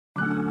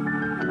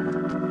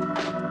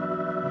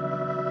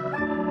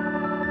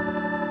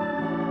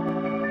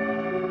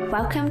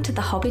Welcome to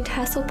the Hobby to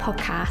Hustle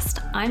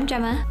podcast. I'm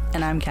Gemma.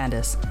 And I'm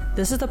Candice.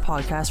 This is the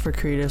podcast for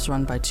creatives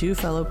run by two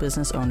fellow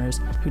business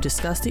owners who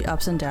discuss the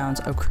ups and downs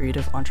of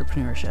creative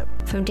entrepreneurship.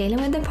 From dealing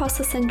with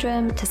imposter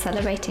syndrome to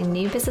celebrating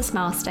new business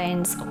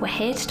milestones, we're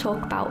here to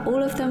talk about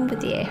all of them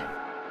with you.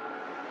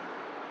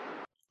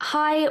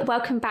 Hi,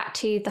 welcome back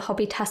to the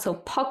Hobby to Hustle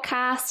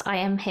podcast. I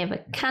am here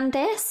with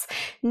Candice,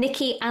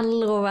 Nicky and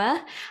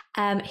Laura,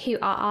 who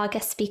are our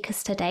guest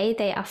speakers today.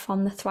 They are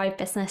from the Thrive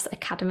Business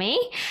Academy,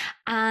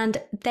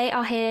 and they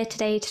are here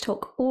today to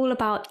talk all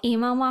about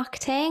email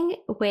marketing,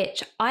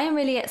 which I am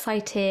really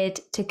excited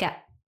to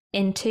get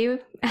into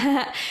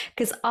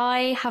because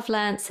I have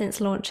learned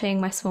since launching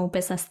my small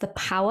business the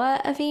power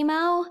of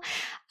email.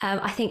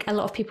 I think a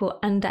lot of people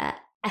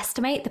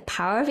underestimate the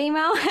power of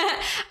email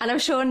and I'm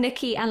sure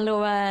Nicky and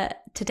Laura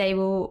today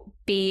will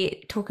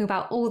be talking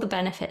about all the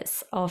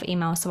benefits of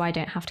email, so I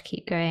don't have to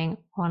keep going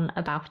on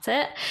about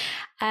it.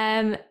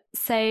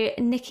 So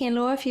Nicky and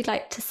Laura, if you'd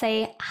like to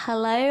say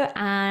hello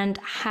and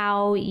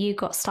how you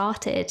got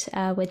started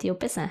with your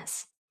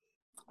business.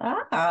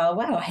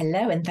 Well,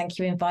 hello, and thank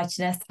you for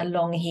inviting us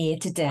along here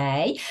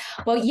today.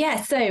 Well,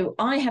 yeah, so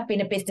I have been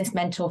a business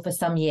mentor for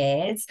some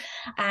years,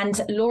 and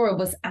Laura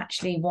was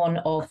actually one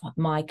of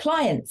my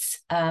clients.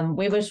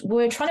 We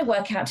were trying to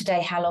work out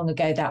today how long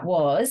ago that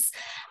was,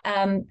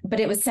 but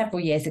it was several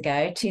years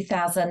ago,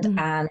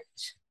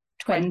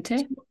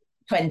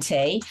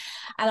 2020.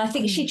 And I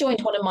think she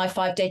joined one of my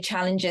 5-day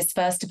challenges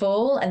first of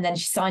all, and then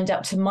she signed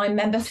up to my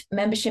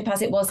membership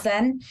as it was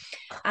then.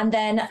 And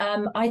then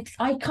I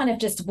kind of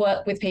just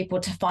work with people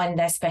to find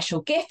their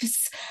special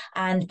gifts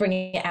and bring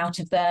it out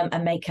of them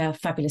and make a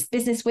fabulous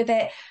business with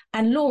it.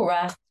 And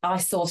Laura, I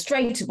saw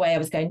straight away, I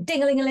was going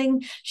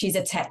ding-a-ling-a-ling, she's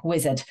a tech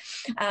wizard.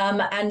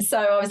 And so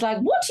I was like,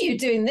 what are you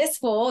doing this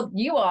for?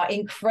 You are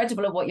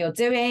incredible at what you're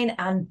doing.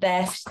 And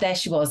there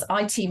she was.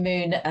 IT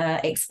Moon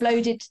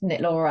exploded, didn't it,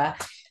 Laura?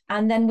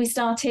 And then we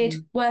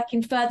started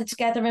working further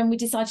together and we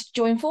decided to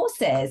join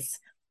forces.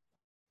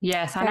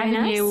 Yes, I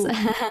never knew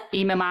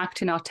email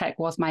marketing or tech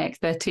was my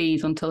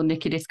expertise until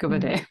Nicky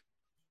discovered it.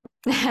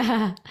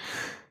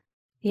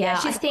 Yeah,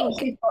 she's got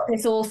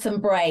this awesome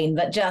brain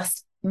that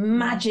just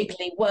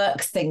magically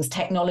works things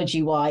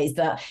technology-wise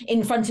that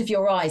in front of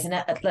your eyes and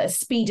at the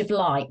speed of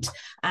light.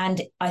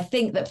 And I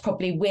think that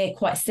probably we're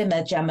quite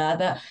similar,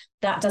 Gemma,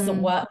 that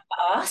doesn't work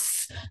for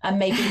us. And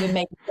maybe we're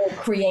maybe more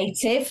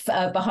creative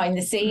behind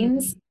the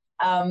scenes.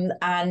 And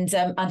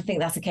I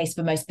think that's the case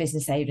for most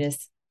business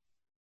owners.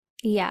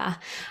 Yeah.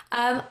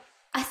 I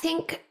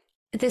think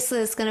this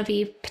is going to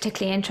be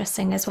particularly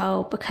interesting as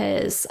well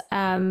because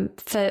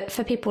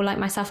for people like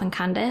myself and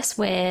Candice,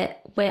 we're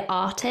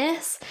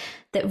artists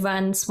that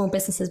run small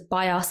businesses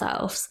by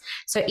ourselves.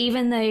 So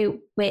even though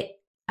a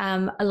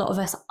lot of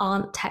us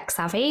aren't tech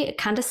savvy,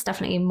 Candice is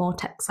definitely more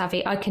tech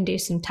savvy. I can do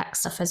some tech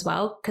stuff as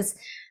well because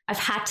I've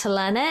had to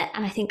learn it.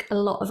 And I think a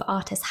lot of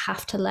artists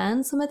have to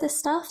learn some of this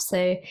stuff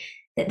so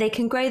that they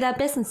can grow their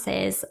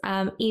businesses,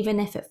 even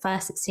if at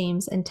first it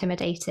seems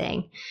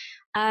intimidating.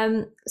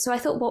 So I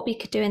thought what we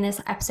could do in this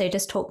episode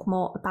is talk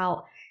more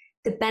about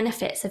the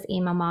benefits of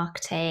email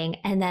marketing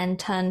and then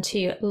turn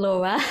to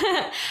Laura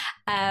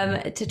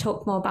to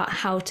talk more about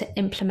how to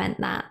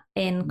implement that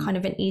in kind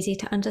of an easy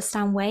to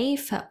understand way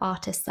for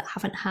artists that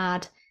haven't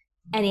had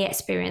any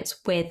experience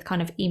with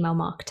kind of email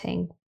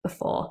marketing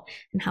before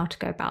and how to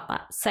go about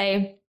that.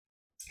 So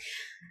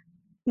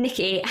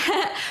Nicky,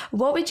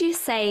 what would you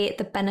say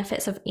the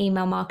benefits of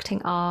email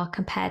marketing are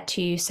compared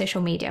to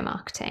social media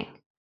marketing?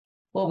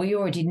 Well, we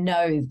already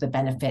know the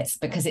benefits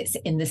because it's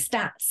in the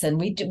stats. And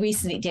we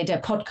recently did a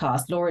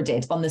podcast, Laura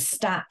did, on the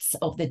stats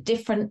of the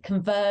different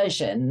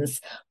conversions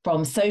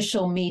from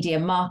social media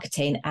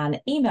marketing and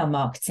email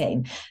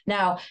marketing.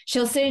 Now,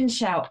 she'll soon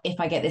shout if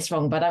I get this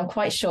wrong, but I'm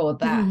quite sure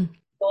that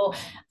for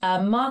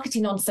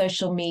marketing on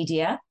social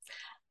media,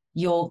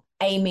 you're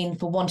aiming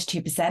for 1%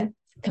 to 2%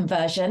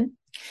 conversion.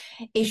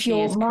 If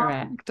you're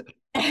correct.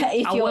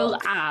 I will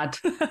add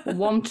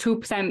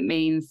 1-2%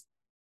 means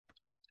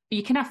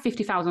you can have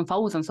 50,000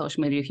 followers on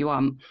social media if you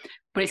want,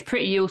 but it's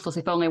pretty useless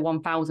if only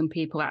 1,000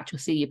 people actually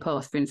see your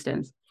post, for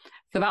instance.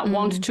 So that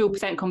 1% to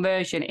 2%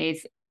 conversion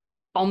is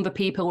on the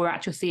people who are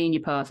actually seeing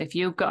your post. If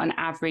you've got an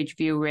average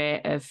view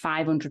rate of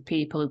 500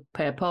 people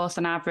per post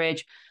on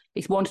average,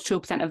 it's 1% to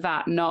 2% of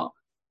that, not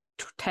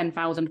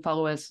 10,000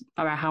 followers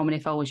or how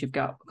many followers you've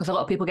got, because a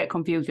lot of people get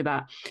confused with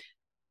that.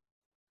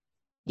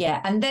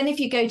 Yeah. And then if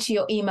you go to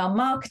your email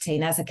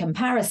marketing as a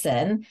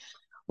comparison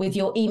with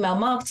your email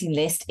marketing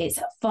list, it's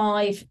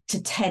 5 to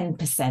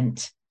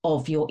 10%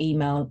 of your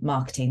email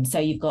marketing. So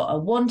you've got a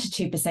 1%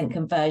 to 2%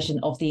 conversion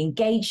of the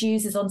engaged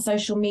users on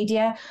social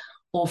media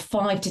or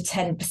 5 to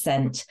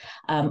 10%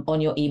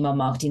 on your email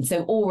marketing.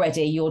 So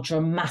already you're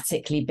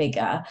dramatically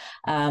bigger,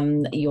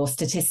 you're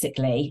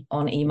statistically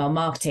on email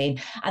marketing.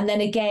 And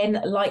then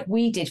again, like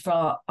we did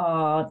for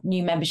our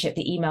new membership,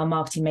 the Email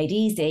Marketing Made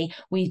Easy,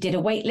 we did a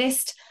wait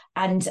list.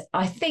 And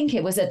I think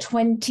it was a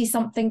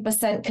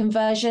 20-something%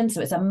 conversion.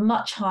 So it's a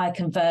much higher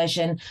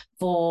conversion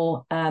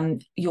for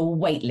your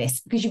wait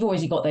list, because you've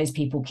already got those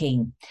people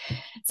keen.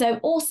 So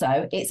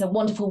also, it's a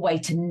wonderful way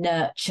to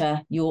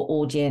nurture your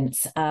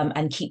audience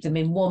and keep them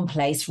in one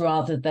place,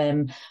 rather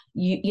than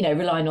you know,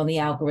 relying on the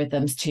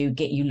algorithms to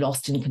get you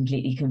lost and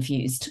completely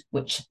confused,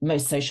 which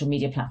most social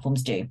media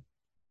platforms do.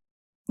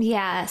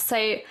 Yeah,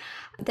 so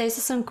those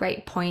are some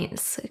great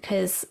points,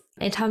 because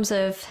in terms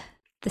of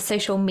the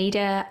social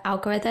media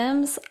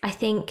algorithms, I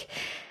think,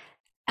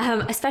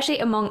 especially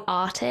among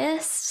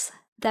artists,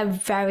 they're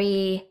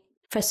very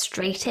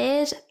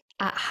frustrated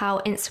at how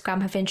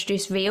Instagram have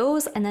introduced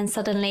Reels, and then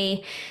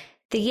suddenly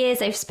the years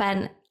they've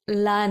spent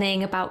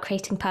learning about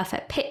creating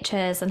perfect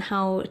pictures and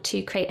how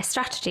to create a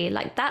strategy,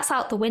 like that's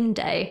out the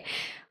window.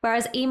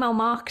 Whereas email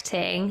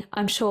marketing,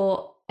 I'm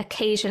sure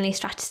occasionally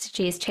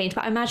strategies change,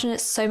 but I imagine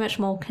it's so much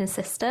more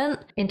consistent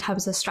in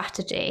terms of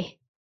strategy.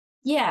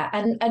 Yeah,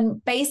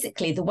 and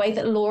basically the way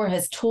that Laura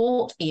has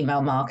taught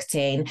email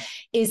marketing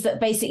is that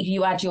basically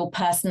you add your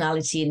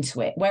personality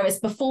into it. Whereas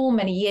before,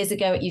 many years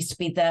ago, it used to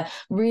be the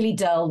really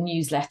dull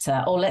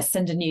newsletter, or let's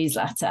send a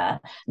newsletter.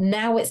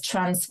 Now it's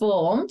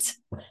transformed.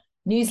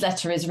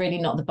 Newsletter is really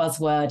not the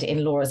buzzword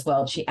in Laura's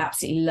world. She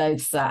absolutely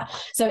loathes that.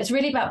 So it's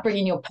really about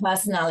bringing your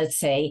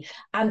personality,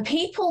 and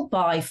people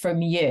buy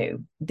from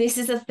you. This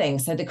is a thing.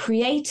 So the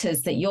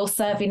creators that you're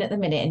serving at the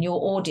minute and your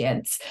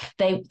audience,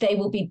 they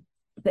will be,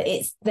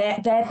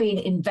 they're being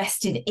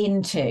invested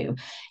into.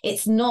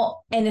 It's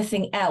not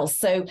anything else.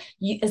 So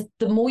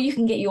the more you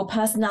can get your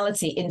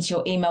personality into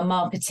your email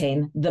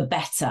marketing, the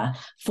better,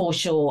 for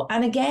sure.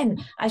 And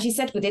again, as you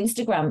said with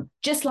Instagram,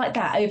 just like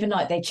that,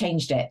 overnight they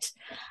changed it,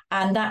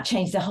 and that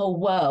changed the whole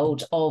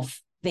world of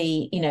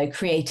the, you know,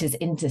 creators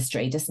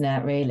industry, doesn't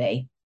it?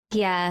 Really?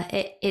 Yeah,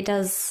 it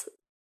does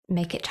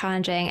make it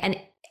challenging, and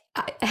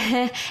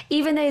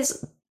even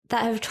those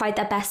that have tried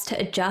their best to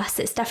adjust,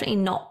 it's definitely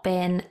not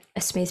been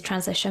a smooth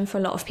transition for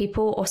a lot of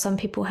people, or some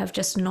people have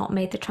just not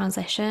made the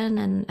transition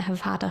and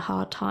have had a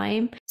hard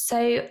time.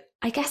 So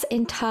I guess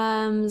in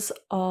terms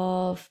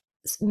of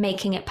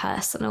making it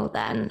personal,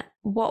 then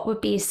what would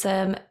be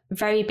some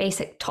very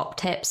basic top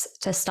tips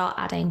to start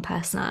adding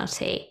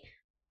personality?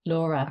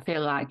 Laura? I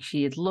feel like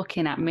she is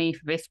looking at me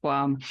for this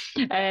one.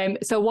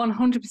 So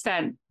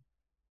 100%,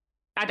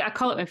 I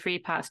call it my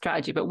 3-part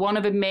strategy, but one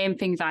of the main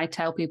things I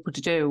tell people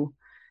to do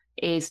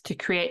is to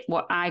create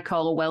what I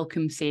call a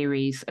welcome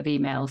series of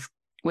emails,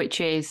 which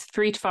is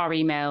 3 to 4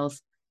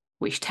 emails,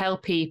 which tell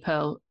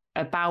people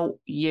about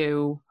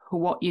you,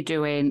 what you're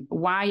doing,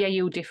 why are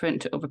you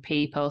different to other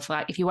people. So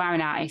like, if you are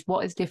an artist,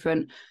 what is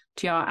different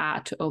to your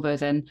art to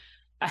others? And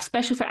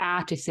especially for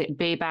artists, it'd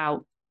be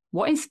about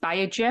what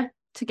inspired you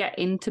to get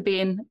into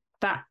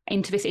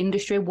into this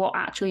industry, what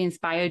actually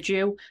inspired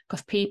you,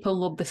 because people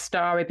love the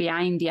story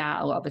behind the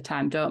art a lot of the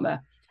time, don't they?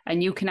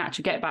 And you can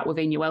actually get that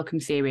within your welcome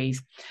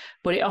series.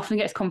 But it often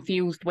gets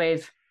confused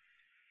with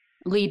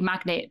lead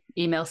magnet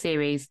email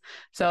series.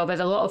 So there's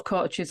a lot of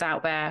coaches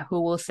out there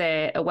who will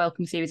say a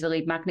welcome series is a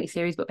lead magnet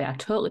series, but they are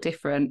totally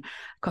different,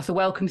 because a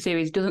welcome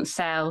series doesn't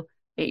sell.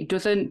 It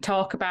doesn't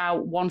talk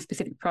about one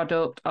specific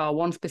product or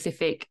one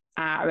specific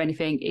art or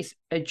anything. It's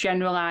a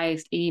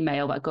generalized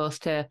email that goes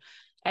to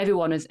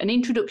everyone as an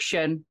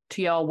introduction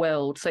to your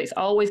world. So it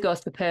always goes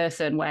to the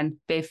person when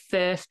they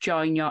first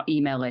join your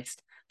email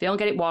list. They only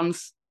get it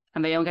once,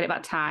 and they only get it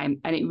that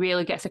time, and it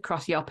really gets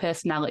across your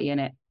personality in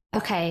it.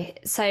 Okay,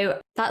 so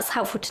that's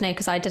helpful to know,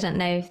 because I didn't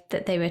know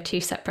that they were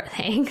 2 separate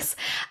things.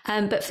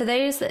 But for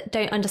those that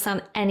don't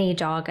understand any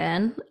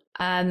jargon,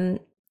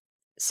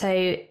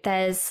 so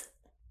there's,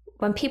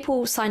 when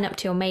people sign up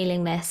to your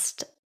mailing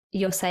list,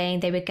 you're saying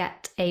they would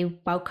get a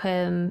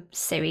welcome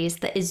series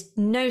that is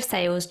no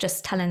sales,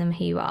 just telling them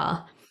who you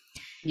are.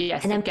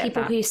 Yes, and then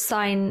people who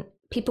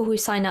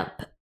sign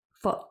up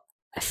for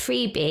a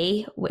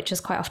freebie, which is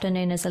quite often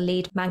known as a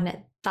lead magnet,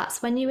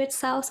 that's when you would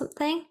sell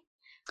something?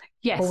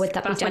 Yes, or would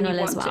that be general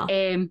as well?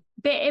 Aim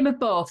at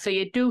both. So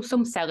you do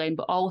some selling,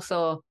 but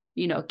also,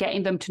 you know,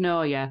 getting them to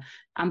know you,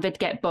 and they'd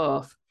get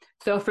both.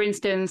 So for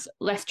instance,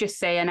 let's just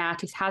say an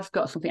artist has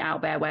got something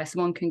out there where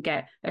someone can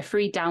get a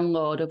free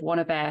download of one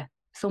of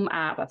some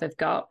art that they've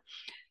got.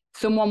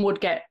 Someone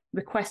would get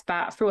request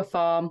that through a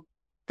form.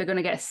 They're going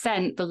to get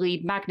sent the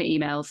lead magnet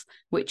emails,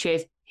 which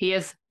is,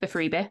 here's the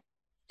freebie.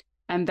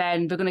 And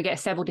then they're going to get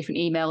several different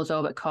emails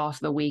over the course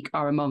of a week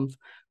or a month.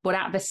 But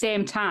at the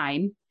same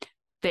time,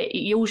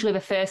 usually the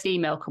first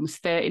email comes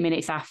 30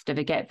 minutes after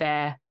they get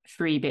their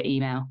freebie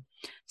email.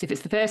 So if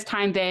it's the first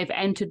time they've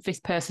entered this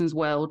person's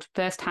world,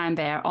 first time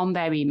they're on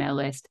their email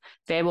list,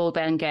 they will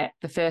then get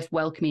the first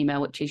welcome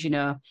email, which is, you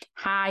know,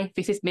 hi,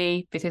 this is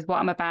me, this is what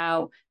I'm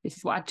about, this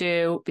is what I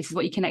do, this is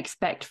what you can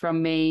expect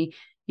from me.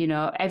 You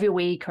know, every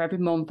week or every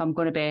month, I'm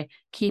going to be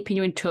keeping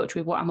you in touch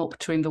with what I'm up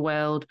to in the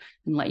world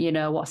and let you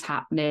know what's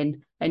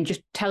happening, and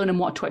just telling them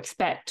what to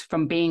expect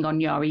from being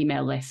on your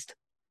email list.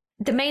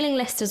 The mailing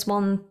list is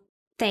one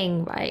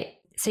thing, right?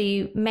 So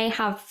you may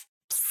have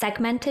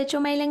segmented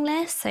your mailing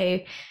list. So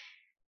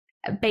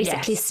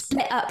basically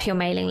split up your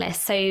mailing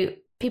list. So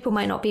people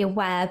might not be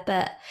aware,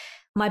 but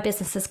my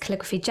business is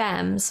Calligraphy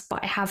Gems,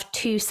 but I have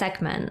 2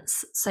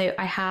 segments. So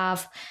I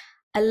have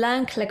a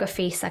Learn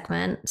Calligraphy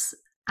segment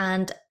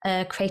and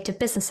a Creative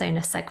Business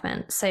Owner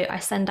segment. So I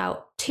send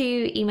out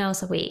 2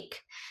 emails a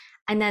week,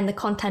 and then the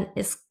content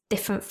is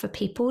different for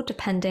people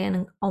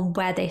depending on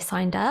where they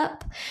signed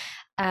up.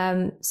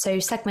 So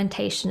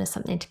segmentation is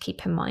something to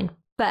keep in mind.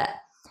 But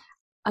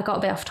I got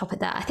a bit off topic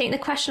there. I think the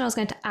question I was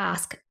going to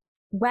ask,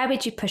 where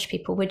would you push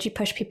people? Would you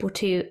push people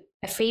to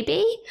a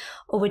freebie,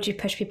 or would you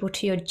push people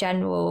to your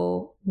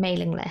general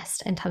mailing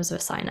list in terms of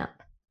a sign up?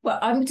 Well,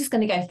 I'm just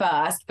going to go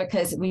first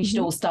because we should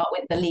all start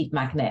with the lead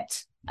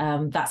magnet.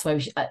 That's where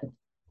we should,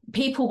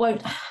 people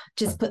won't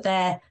just put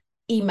their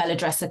email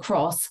address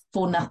across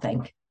for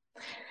nothing.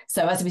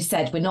 So as we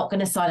said, we're not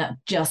going to sign up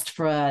just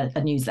for a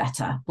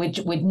newsletter.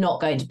 We're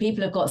not going to.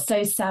 People have got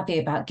so savvy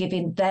about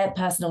giving their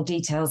personal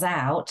details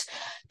out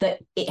that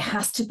it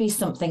has to be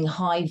something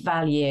high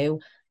value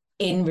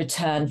in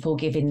return for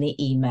giving the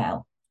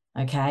email.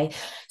 Okay,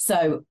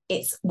 so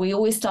we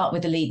always start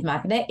with a lead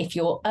magnet. If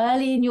you're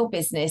early in your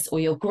business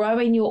or you're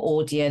growing your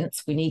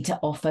audience, we need to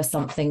offer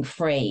something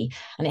free,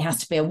 and it has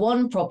to be a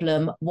one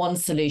problem, one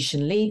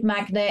solution lead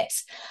magnet,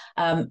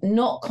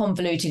 not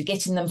convoluted,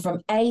 getting them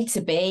from A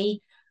to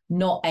B,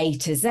 not A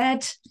to Z.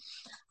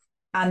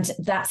 And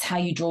that's how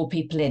you draw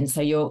people in. So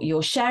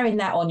you're sharing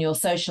that on your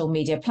social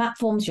media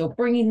platforms, you're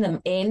bringing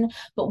them in.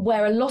 But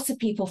where a lot of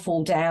people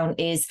fall down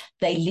is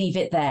they leave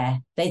it there.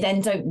 They then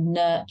don't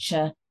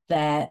nurture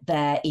their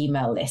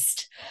email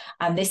list.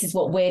 And this is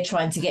what we're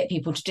trying to get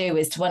people to do,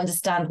 is to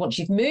understand once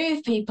you've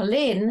moved people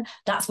in,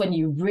 that's when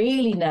you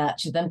really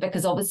nurture them,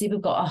 because obviously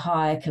we've got a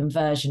higher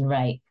conversion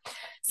rate.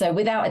 So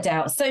without a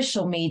doubt,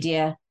 social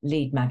media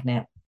lead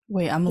magnet.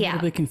 Wait, I'm a little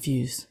bit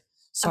confused.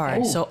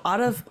 Sorry. Okay. So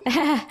out of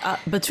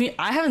between,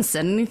 I haven't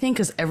said anything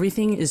because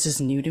everything is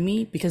just new to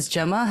me, because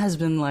Gemma has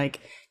been like,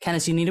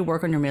 Candice, you need to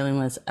work on your mailing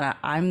list. And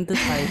I'm the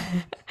type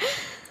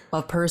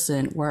of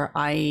person where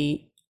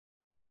I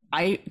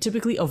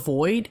typically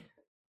avoid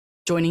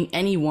joining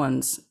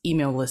anyone's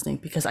email listing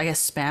because I get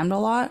spammed a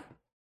lot.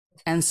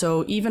 And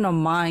so even on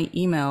my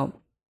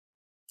email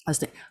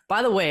listing,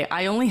 by the way,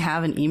 I only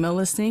have an email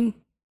listing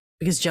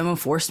because Gemma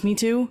forced me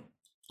to.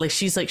 Like,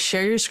 she's like,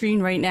 share your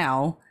screen right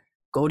now,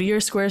 go to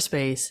your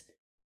Squarespace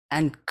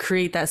and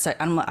create that site.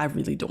 I'm like, I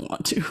really don't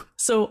want to.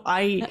 So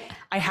I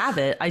have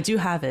it. I do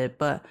have it,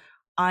 but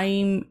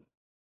I'm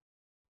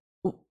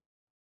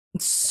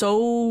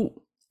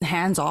so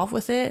hands off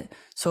with it.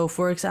 So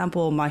for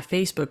example, my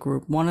Facebook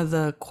group, one of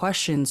the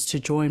questions to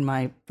join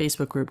my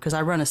Facebook group, because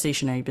I run a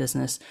stationery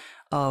business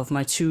of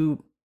my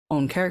 2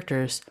 own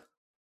characters,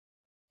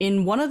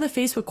 in one of the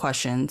Facebook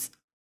questions,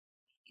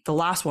 the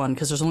last one,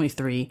 because there's only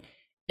 3,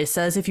 it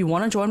says, if you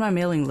want to join my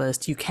mailing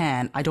list, you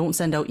can. I don't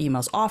send out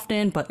emails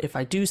often, but if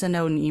I do send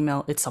out an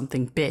email, it's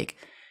something big.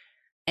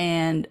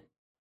 And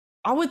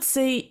I would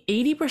say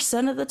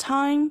 80% of the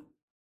time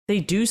they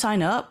do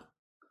sign up.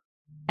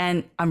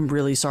 And I'm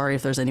really sorry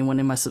if there's anyone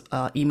in my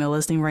email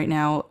listing right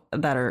now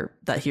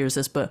that hears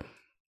this, but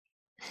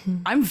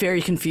I'm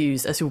very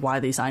confused as to why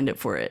they signed up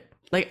for it.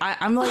 Like,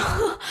 I'm like,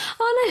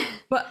 oh no.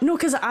 But no,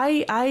 because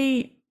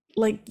I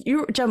like,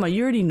 you, Gemma,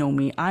 you already know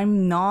me.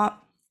 I'm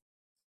not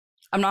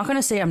going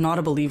to say I'm not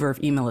a believer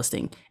of email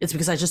listing. It's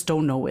because I just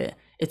don't know it.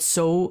 It's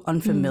so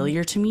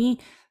unfamiliar to me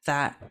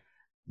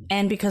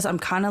and because I'm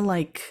kind of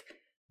like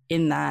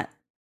in that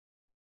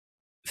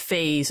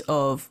phase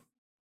of,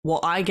 well,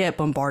 I get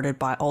bombarded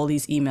by all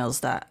these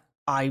emails that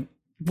I,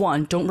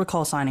 1, don't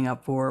recall signing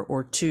up for,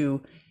 or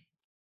 2,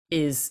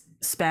 is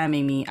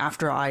spamming me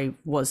after I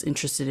was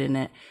interested in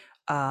it.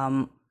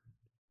 So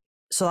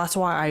that's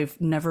why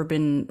I've never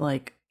been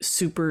like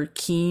super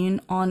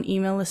keen on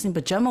email listing.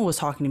 But Gemma was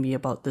talking to me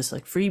about this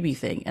like freebie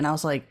thing, and I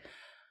was like,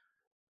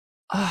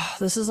 oh,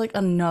 this is like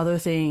another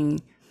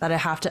thing that I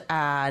have to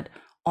add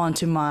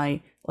onto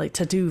my like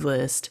to-do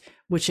list,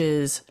 which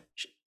is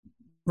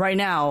right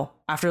now,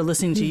 after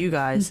listening to you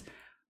guys,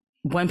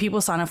 when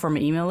people sign up for my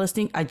email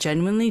listing, I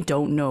genuinely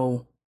don't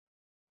know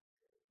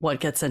what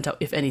gets sent out,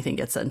 if anything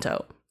gets sent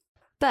out.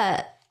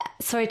 But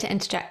sorry to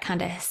interject,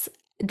 Candice,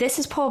 this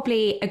is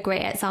probably a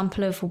great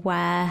example of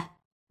where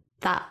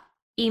that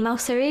email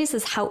series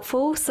is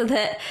helpful, so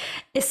that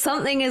if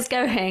something is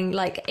going,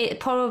 like, it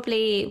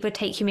probably would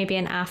take you maybe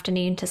an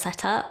afternoon to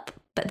set up,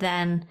 but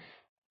then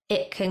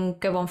it can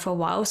go on for a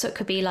while. So it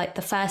could be like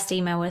the first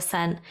email was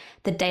sent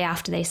the day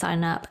after they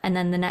sign up, and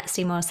then the next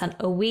email was sent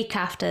a week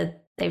after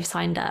they've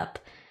signed up.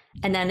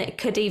 And then it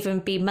could even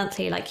be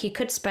monthly. Like, you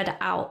could spread it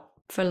out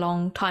for a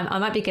long time. I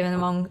might be giving the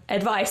wrong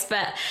advice,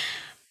 but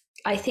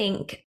I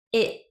think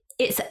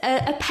it's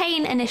a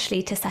pain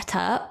initially to set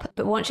up,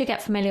 but once you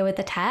get familiar with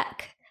the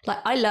tech, like,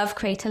 I love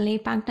creating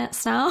lead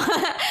magnets now.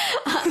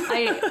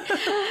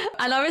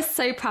 And I was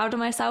so proud of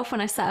myself when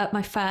I set up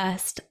my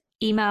first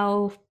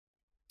email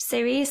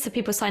series. So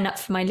people sign up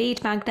for my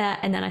lead magnet,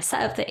 and then I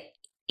set up the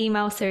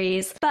email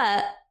series.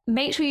 But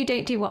make sure you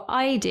don't do what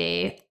I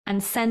do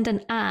and send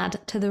an ad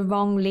to the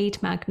wrong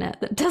lead magnet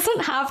that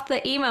doesn't have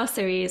the email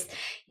series.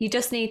 You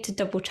just need to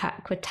double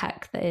check with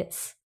tech that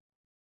it's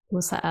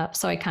all set up.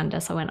 Sorry,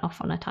 Candice, I went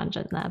off on a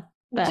tangent there.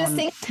 Just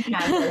think,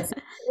 Candace,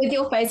 with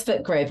your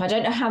Facebook group, I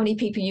don't know how many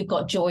people you've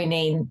got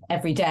joining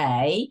every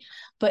day,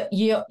 but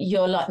you're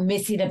like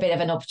missing a bit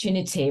of an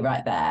opportunity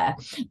right there,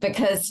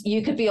 because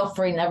you could be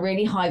offering a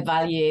really high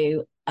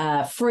value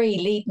free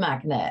lead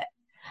magnet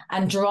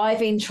and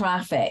driving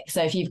traffic.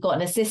 So if you've got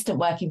an assistant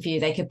working for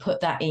you, they could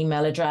put that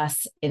email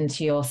address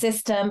into your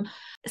system.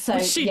 So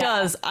Which she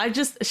does.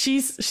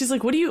 She's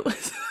like, what do you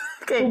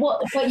okay.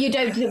 But you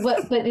don't.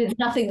 But there's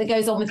nothing that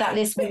goes on with that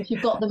list once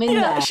you've got them in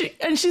there.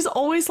 She's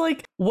always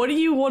like, "What do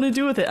you want to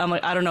do with it?" I'm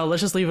like, "I don't know.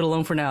 Let's just leave it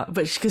alone for now."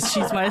 But because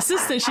she's my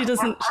assistant, she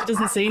doesn't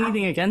say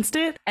anything against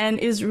it, and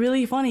it's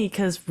really funny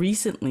because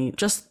recently,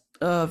 just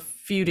a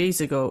few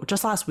days ago,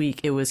 just last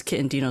week, it was Kit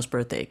and Dino's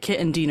birthday. Kit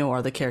and Dino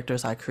are the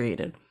characters I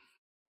created,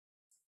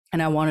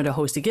 and I wanted to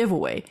host a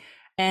giveaway.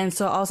 And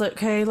so I was like,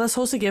 okay, let's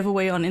host a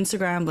giveaway on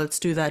Instagram. Let's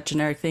do that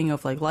generic thing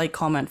of like,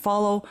 comment,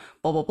 follow,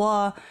 blah, blah,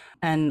 blah.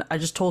 And I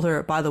just told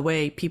her, by the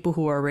way, people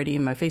who are already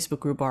in my Facebook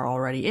group are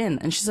already in.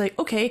 And she's like,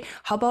 okay,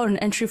 how about an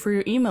entry for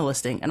your email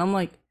listing? And I'm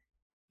like,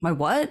 my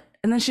what?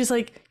 And then she's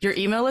like, your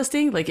email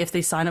listing? Like if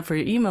they sign up for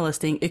your email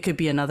listing, it could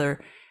be another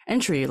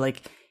entry,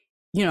 like,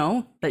 you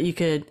know, that you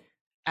could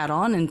add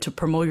on and to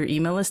promote your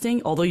email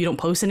listing, although you don't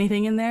post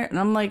anything in there. And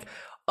I'm like,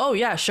 oh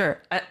yeah,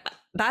 sure.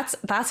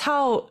 That's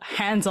how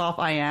hands off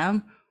I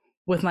am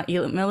with my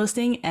email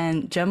listing.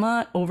 And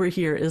Gemma over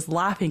here is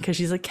laughing because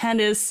she's like,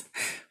 Candace,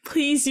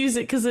 please use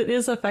it because it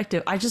is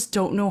effective. I just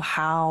don't know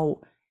how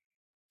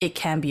it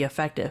can be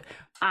effective.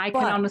 I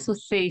can honestly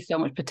see so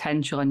much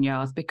potential in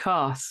yours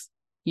because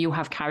you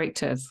have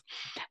characters.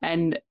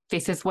 And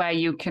this is where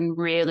you can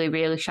really,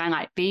 really shine.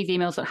 Like these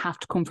emails don't have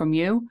to come from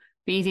you.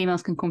 These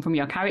emails can come from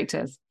your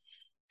characters.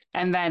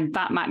 And then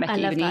that might make it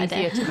even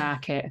easier to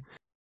market.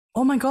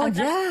 Oh my God,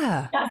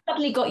 yeah. That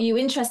suddenly got you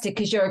interested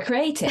because you're a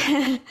creative.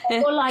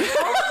 You're like,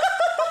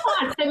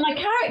 oh, so my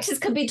characters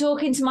could be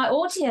talking to my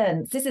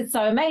audience. This is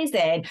so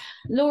amazing.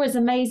 Laura's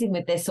amazing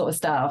with this sort of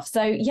stuff.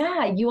 So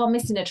yeah, you are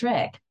missing a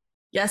trick.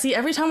 Yeah, see,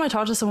 every time I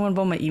talk to someone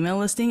about my email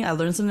listing, I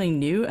learn something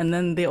new. And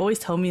then they always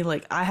tell me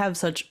like, I have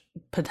such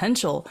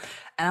potential.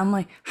 And I'm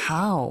like,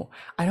 how?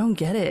 I don't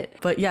get it.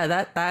 But yeah,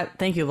 that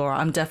thank you, Laura.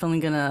 I'm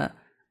definitely gonna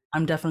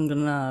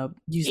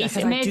use that. It's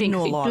amazing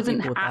because it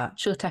doesn't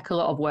actually take a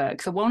lot of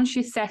work. So once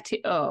you set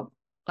it up,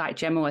 like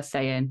Gemma was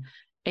saying,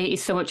 it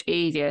is so much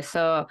easier.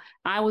 So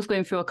I was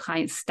going through a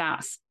client's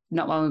stats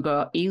not long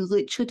ago. He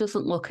literally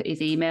doesn't look at his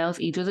emails.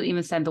 He doesn't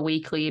even send the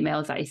weekly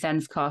emails that he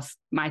sends because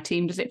my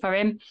team does it for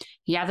him.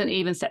 He hasn't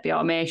even set the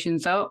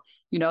automations up,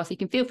 you know, so you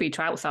can feel free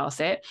to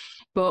outsource it.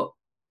 But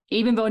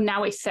even though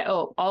now it's set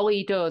up, all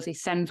he does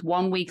is sends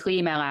one weekly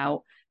email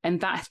out, and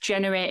that's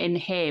generating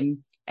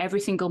him every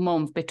single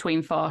month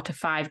between $4,000 to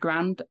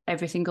 $5,000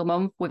 every single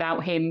month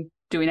without him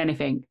doing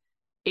anything.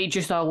 It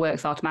just all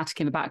works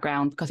automatically in the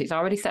background because it's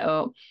already set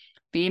up.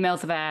 The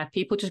emails are there.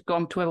 People just go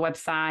onto a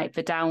website.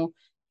 They're down.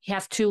 He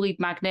has 2 lead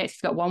magnets.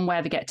 He's got one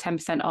where they get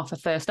 10% off a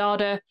first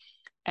order.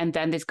 And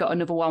then there's got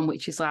another one,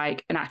 which is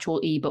like an actual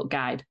ebook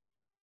guide.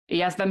 He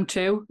has them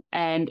too.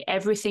 And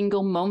every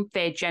single month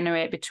they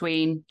generate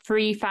between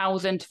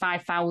 3,000 to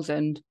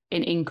 5,000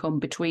 in income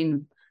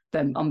between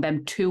them on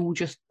them two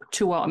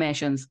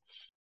automations.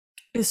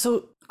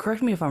 So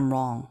correct me if I'm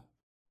wrong,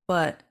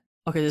 but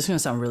okay, this is going to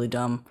sound really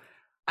dumb.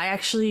 I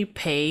actually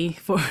pay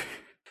for,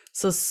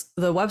 so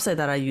the website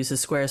that I use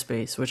is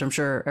Squarespace, which I'm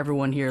sure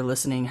everyone here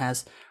listening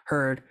has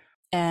heard.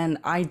 And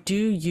I do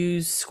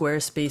use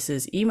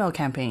Squarespace's email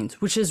campaigns,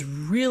 which is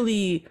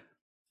really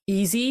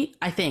easy.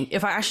 I think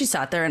if I actually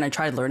sat there and I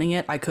tried learning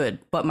it, I could,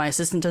 but my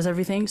assistant does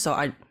everything. So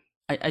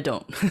I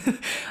don't.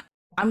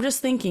 I'm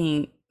just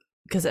thinking,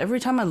 because every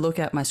time I look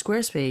at my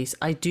Squarespace,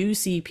 I do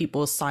see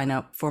people sign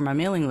up for my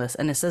mailing list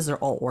and it says they're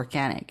all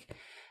organic.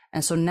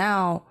 And so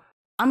now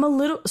I'm a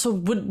little, so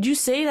would you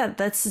say that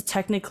that's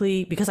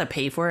technically, because I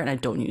pay for it and I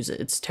don't use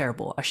it, it's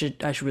terrible.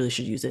 I really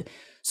should use it.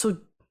 So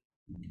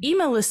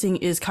email listing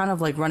is kind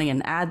of like running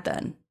an ad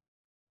then.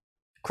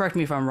 Correct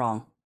me if I'm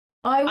wrong.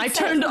 I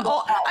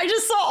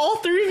just saw all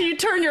three of you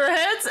turn your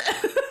heads.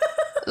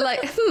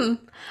 Like,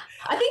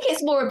 I think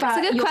it's more about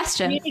that's a good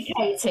question.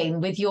 Communicating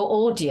with your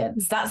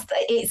audience.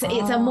 It's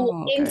a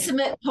more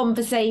intimate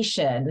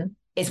conversation,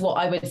 is what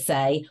I would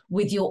say,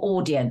 with your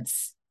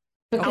audience.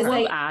 Because I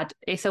will add,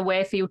 it's a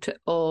way for you to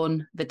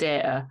own the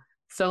data.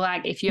 So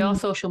like if your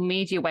social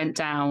media went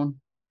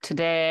down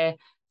today,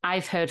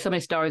 I've heard so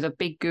many stories of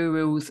big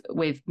gurus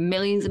with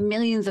millions and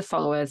millions of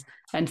followers,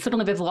 and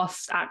suddenly they've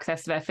lost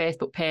access to their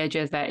Facebook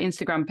pages, their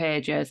Instagram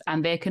pages,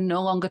 and they can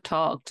no longer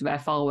talk to their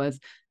followers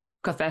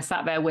because they're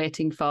sat there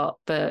waiting for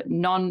the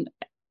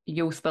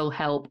non-useful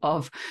help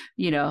of,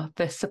 you know,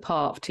 the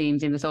support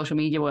teams in the social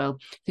media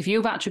world. If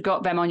you've actually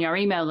got them on your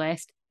email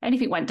list,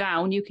 anything went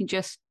down, you can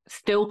just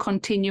still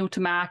continue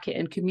to market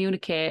and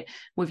communicate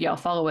with your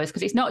followers,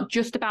 because it's not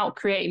just about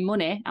creating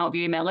money out of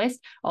your email list,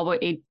 although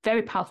it's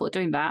very powerful at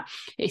doing that.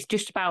 It's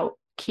just about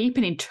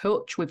keeping in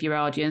touch with your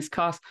audience,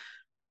 because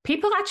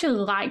people actually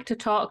like to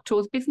talk to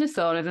us business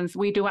owners, and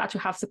we do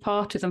actually have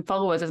supporters and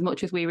followers as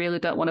much as we really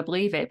don't want to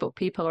believe it, but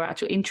people are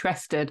actually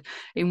interested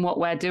in what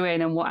we're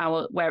doing and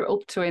what we're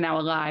up to in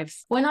our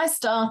lives. When I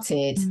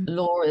started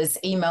Laura's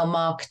email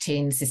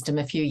marketing system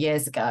a few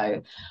years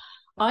ago,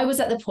 I was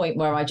at the point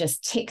where I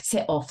just ticked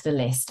it off the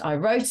list. I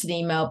wrote an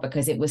email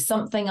because it was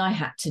something I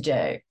had to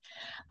do.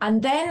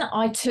 And then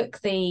I took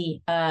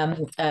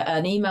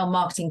an email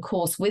marketing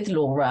course with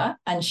Laura,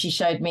 and she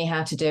showed me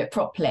how to do it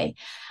properly.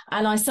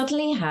 And I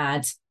suddenly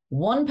had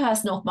one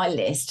person off my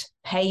list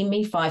pay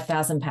me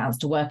 £5,000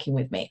 to working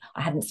with me.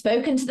 I hadn't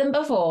spoken to them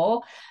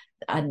before.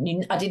 I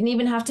didn't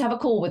even have to have a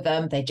call with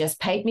them. They just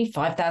paid me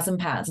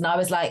 £5,000. And I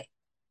was like,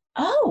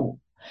 oh,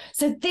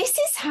 so this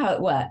is how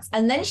it works.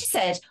 And then she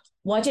said,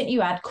 why don't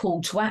you add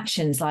call to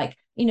actions? Like,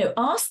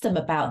 ask them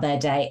about their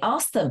day,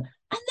 ask them.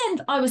 And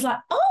then I was like,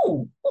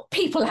 oh, well,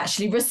 people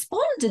actually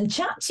respond and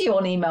chat to you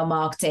on email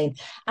marketing.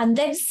 And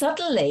then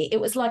suddenly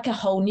it was like a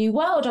whole new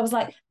world. I was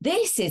like,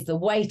 this is the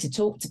way to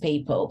talk to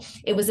people.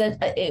 It was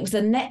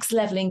a next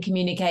level in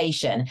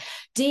communication.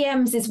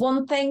 DMs is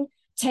one thing,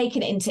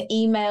 taking it into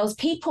emails.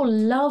 People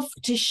love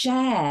to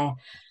share.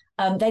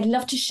 They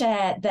love to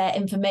share their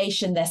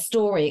information, their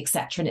story,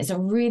 etc. And it's a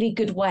really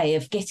good way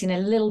of getting a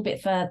little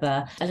bit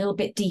further, a little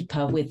bit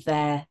deeper with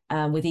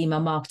email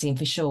marketing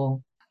for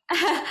sure.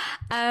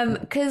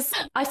 Because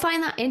I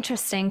find that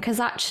interesting because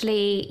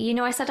actually,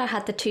 I said I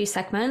had the two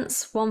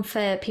segments, one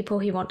for people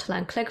who want to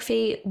learn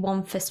calligraphy,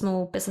 one for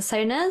small business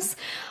owners.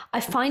 I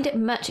find it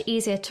much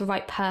easier to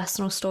write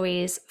personal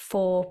stories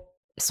for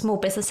small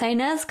business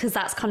owners because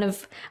that's kind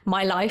of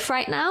my life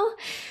right now.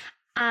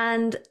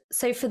 And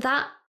so for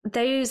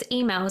those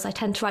emails, I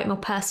tend to write more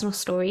personal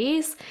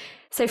stories.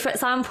 So for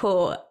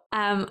example,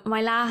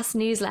 my last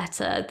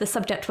newsletter, the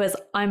subject was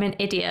 "I'm an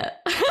idiot,"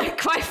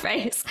 quite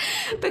phrase,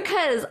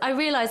 because I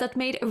realized I'd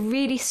made a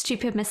really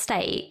stupid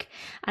mistake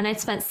and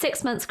I'd spent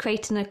 6 months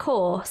creating a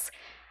course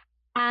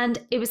and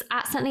it was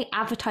accidentally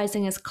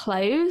advertising as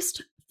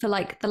closed for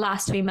like the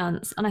last 3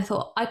 months. And I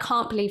thought, I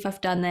can't believe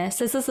I've done this.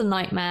 This is a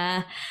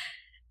nightmare.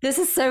 This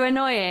is so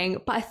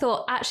annoying. But I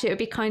thought actually it would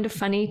be kind of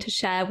funny to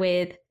share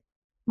with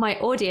my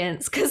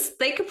audience because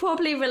they could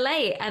probably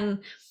relate. And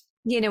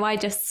I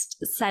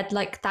just said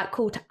like that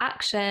call to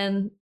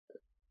action,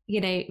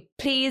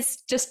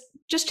 please just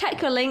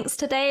check your links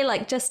today,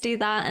 like just do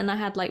that. And I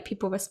had like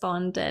people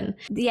respond, and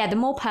the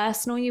more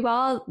personal you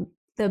are,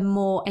 the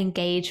more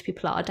engaged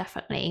people are,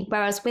 definitely.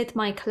 Whereas with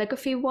my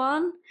calligraphy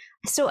one,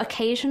 I still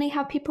occasionally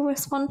have people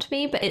respond to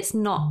me, but it's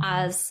not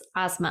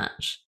as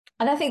much.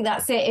 And I think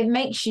that's it. It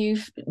makes you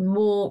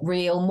more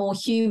real, more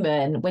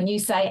human. When you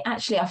say,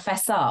 actually, I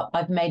fess up,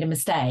 I've made a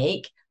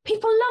mistake.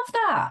 People love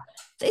that.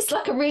 It's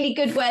like a really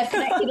good way of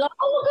connecting. Like,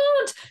 oh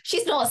my God,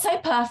 she's not so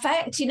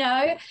perfect,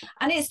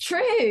 And it's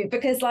true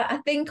because like, I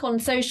think on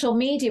social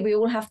media, we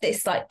all have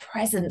this like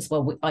presence.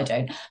 Well, I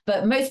don't,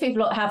 but most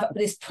people have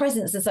this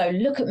presence as though,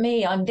 look at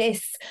me, I'm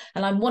this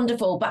and I'm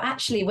wonderful. But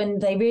actually when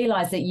they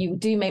realize that you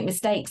do make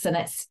mistakes, and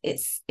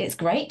it's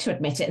great to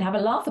admit it and have a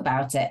laugh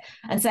about it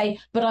and say,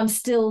 but I'm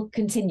still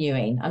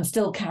continuing, I'm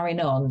still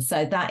carrying on.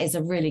 So that is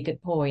a really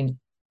good point.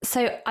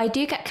 So I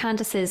do get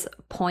Candace's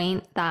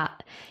point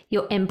that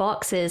your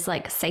inbox is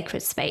like a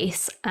sacred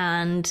space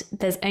and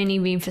there's only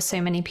room for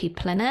so many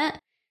people in it.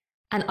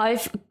 And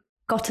I've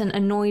gotten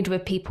annoyed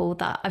with people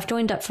that I've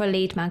joined up for a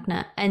lead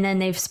magnet and then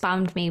they've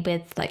spammed me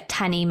with like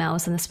 10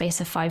 emails in the space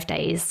of 5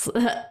 days.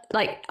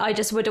 Like I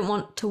just wouldn't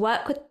want to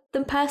work with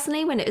them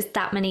personally when it was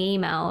that many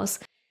emails.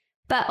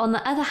 But on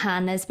the other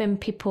hand, there's been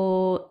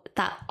people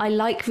that I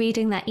like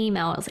reading their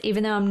emails,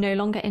 even though I'm no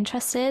longer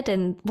interested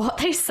in what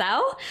they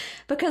sell,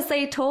 because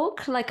they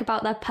talk like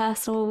about their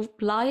personal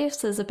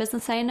lives as a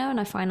business owner.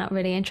 And I find that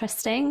really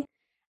interesting.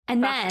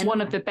 And that's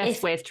one of the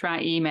best ways to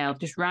write email.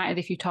 Just write it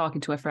if you're talking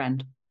to a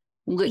friend.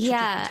 Literally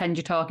just pretend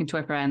you're talking to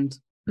a friend.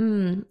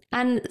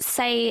 And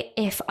say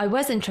if I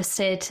was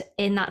interested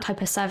in that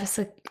type of service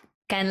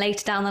again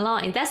later down the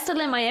line, they're still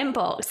in my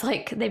inbox.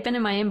 Like they've been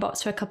in my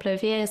inbox for a couple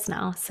of years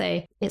now.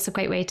 So it's a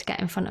great way to get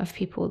in front of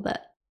people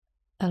that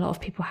a lot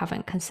of people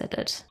haven't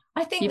considered.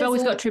 I think you've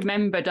always got to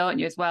remember, don't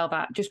you, as well,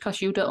 that just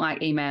because you don't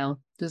like email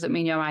doesn't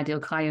mean your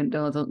ideal client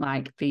doesn't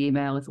like the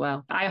email as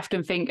well. I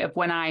often think of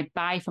when I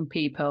buy from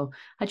people,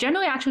 I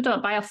generally actually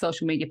don't buy off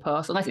social media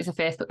posts unless it's a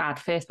Facebook ad.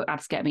 Facebook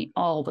ads get me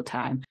all the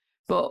time.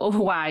 But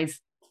otherwise,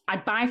 I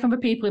buy from the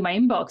people in my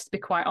inbox, to be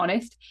quite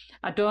honest.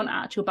 I don't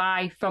actually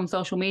buy from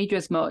social media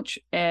as much.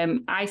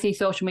 I see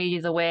social media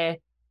as a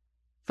way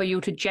for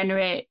you to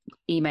generate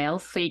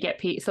emails. So you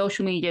get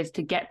social media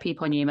to get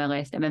people on your email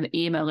list, and then the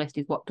email list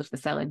is what does the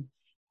selling.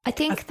 I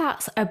think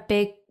that's a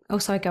big... Oh,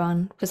 sorry, go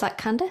on. Was that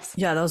Candace?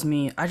 Yeah, that was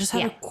me. I just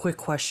had a quick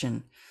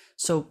question.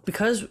 So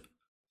because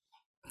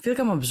I feel like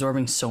I'm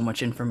absorbing so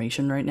much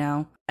information right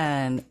now,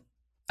 and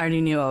I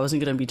already knew I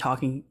wasn't going to be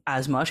talking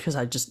as much because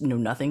I just know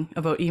nothing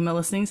about email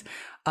listings.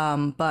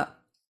 But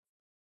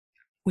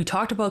we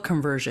talked about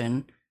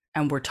conversion,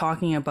 and we're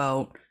talking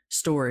about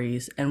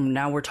stories, and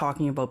now we're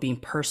talking about being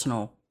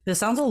personal. This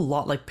sounds a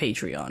lot like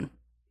Patreon,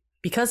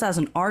 because as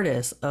an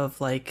artist of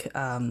like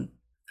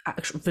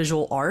actual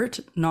visual art,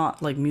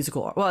 not like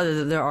musical art.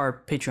 Well, there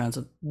are Patreons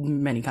of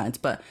many kinds,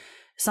 but it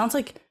sounds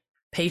like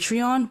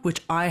Patreon,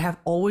 which I have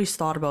always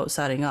thought about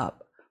setting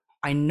up.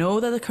 I know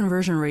that the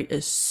conversion rate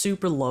is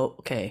super low.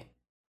 Okay,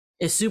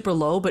 it's super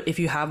low, but if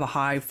you have a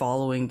high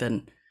following,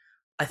 then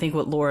I think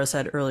what Laura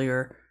said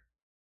earlier.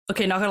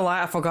 Okay, not gonna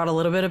lie, I forgot a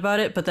little bit about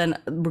it, but then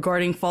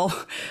regarding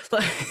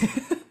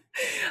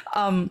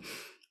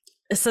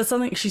it said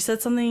something. She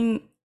said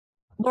something.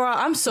 Laura,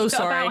 I'm so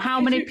sorry. About how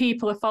many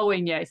people are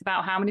following you. It's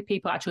about how many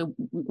people actually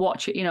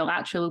watch it,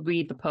 actually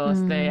read the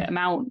post, the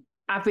amount,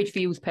 average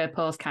views per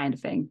post kind of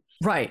thing.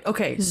 Right.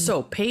 Okay.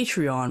 So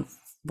Patreon,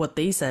 what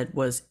they said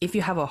was if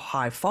you have a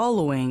high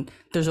following,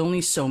 there's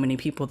only so many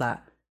people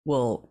that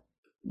will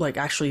like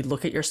actually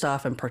look at your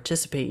stuff and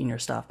participate in your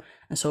stuff.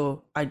 And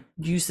so I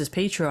used this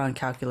Patreon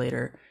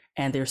calculator,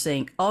 and they're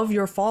saying of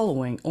your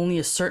following, only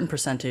a certain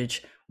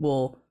percentage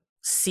will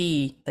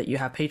see that you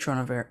have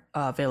Patreon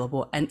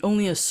available, and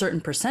only a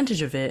certain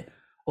percentage of it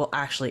will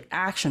actually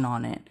action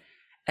on it.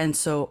 And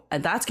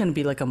that's going to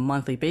be like a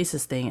monthly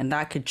basis thing, and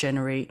that could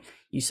generate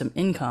you some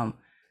income.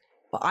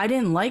 But I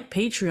didn't like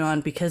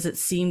Patreon because it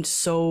seemed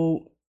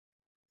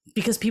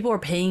because people are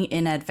paying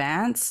in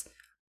advance,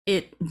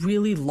 it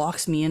really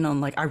locks me in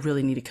on like, I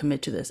really need to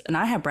commit to this. And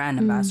I have brand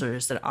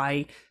ambassadors that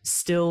I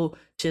still,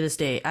 to this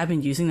day, I've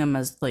been using them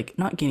as like,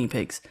 not guinea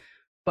pigs,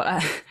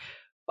 but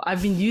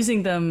I've been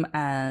using them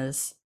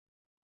as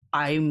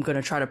I'm going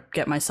to try to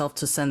get myself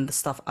to send the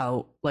stuff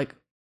out like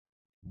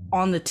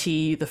on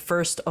the the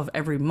first of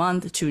every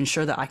month to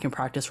ensure that I can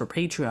practice for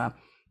Patreon.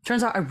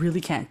 Turns out I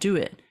really can't do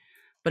it.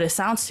 But it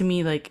sounds to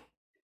me like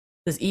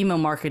this email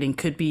marketing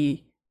could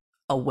be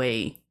a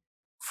way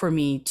for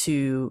me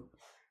to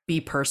be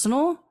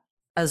personal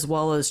as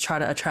well as try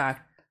to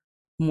attract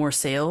more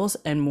sales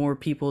and more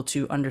people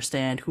to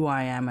understand who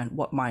I am and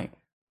what my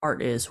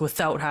art is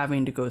without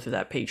having to go through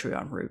that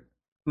Patreon route.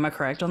 Am I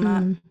correct on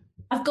that?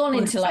 I've gone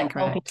into like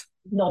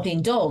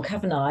nodding dog,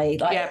 haven't I?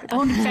 Like, yeah,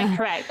 100%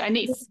 correct. And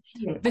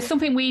there's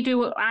something we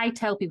do, I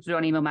tell people to do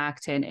on email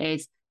marketing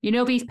is,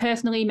 these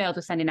personal emails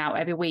we're sending out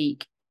every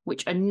week,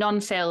 which are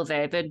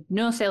non-salesy. There are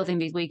no sales in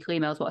these weekly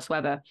emails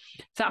whatsoever.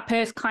 So that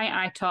first client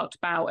I talked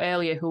about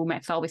earlier who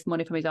makes all this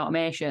money from his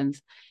automations,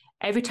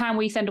 every time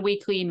we send a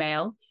weekly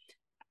email,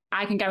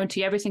 I can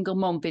guarantee every single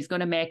month is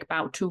going to make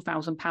about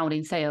 £2,000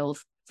 in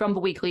sales from the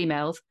weekly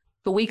emails.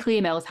 The weekly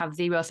emails have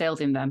 0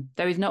 sales in them.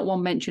 There is not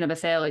one mention of a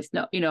sale. It's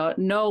not,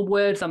 no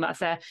words on that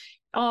say,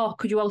 oh,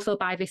 could you also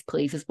buy this,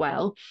 please, as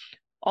well?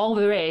 All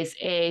there is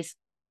his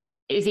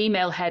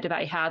email header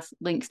that he has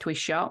links to his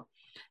shop.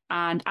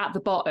 And at the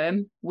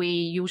bottom, we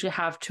usually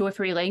have 2 or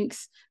 3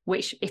 links,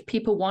 which if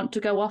people want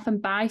to go off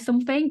and buy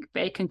something,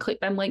 they can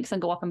click them links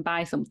and go off and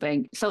buy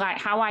something. So like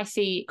how I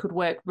see it could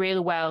work really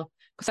well,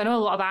 because I know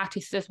a lot of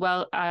artists as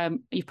well,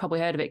 you've probably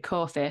heard of it,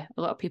 Ko-fi.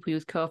 A lot of people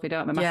use Ko-fi,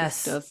 don't they?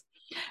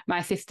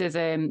 My sister's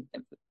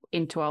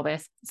into all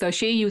this. So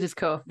she uses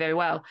Ko-fi very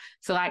well.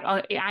 So like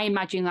I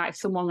imagine like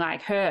someone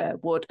like her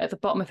would, at the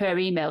bottom of her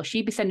email,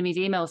 she'd be sending these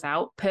emails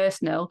out,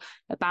 personal,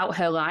 about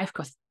her life,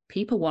 because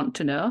people want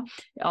to know.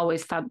 It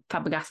always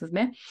flabbergastes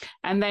me.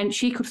 And then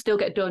she could still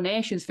get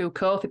donations through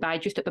Ko-fi by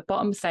just at the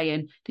bottom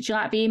saying, did you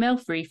like the email?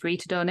 Free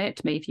to donate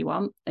to me if you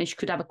want. And she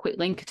could have a quick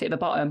link at the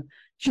bottom.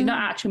 She's not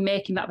actually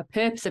making that the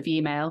purpose of the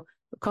email,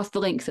 because the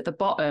link's at the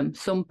bottom.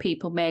 Some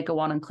people may go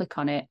on and click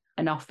on it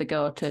and off they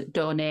go to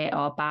donate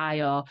or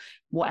buy or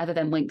whatever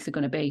them links are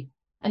going to be.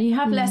 And you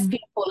have less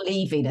people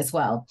leaving as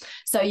well.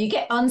 So you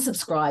get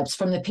unsubscribes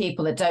from the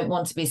people that don't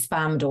want to be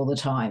spammed all the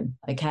time,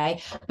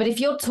 okay? But if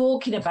you're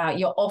talking about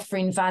you're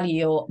offering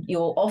value,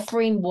 you're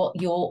offering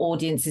what your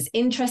audience is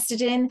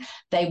interested in,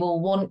 they will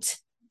want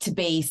to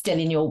be still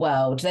in your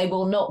world. They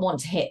will not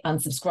want to hit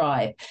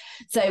unsubscribe.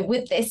 So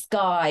with this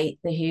guy,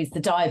 who's the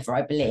diver,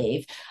 I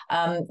believe,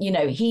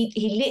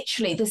 he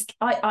literally,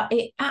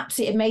 it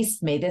absolutely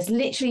amazed me. There's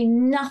literally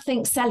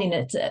nothing selling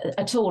it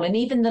at all. And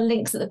even the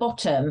links at the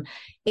bottom,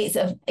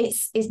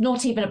 it's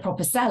not even a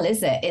proper sell,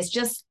 is it? It's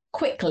just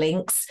quick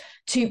links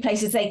to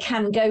places they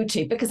can go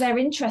to because they're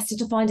interested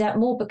to find out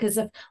more because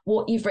of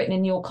what you've written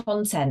in your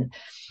content.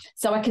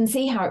 So I can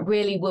see how it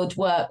really would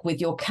work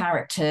with your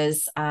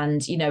characters,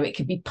 and, it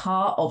could be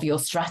part of your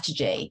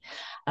strategy.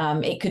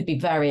 It could be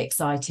very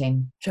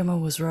exciting. Gemma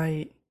was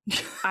right.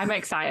 I'm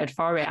excited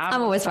for it.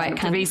 I'm always right.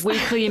 For these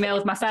weekly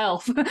emails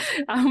myself.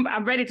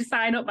 I'm ready to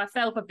sign up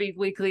myself for these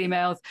weekly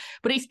emails.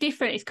 But it's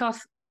different. It's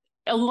because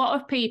a lot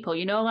of people,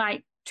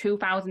 like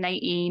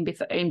 2018,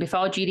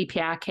 before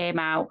GDPR came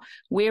out,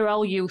 we're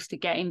all used to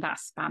getting that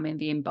spam in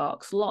the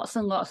inbox, lots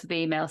and lots of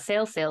emails,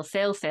 sales,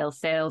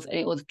 and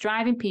it was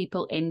driving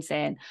people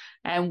insane.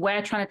 And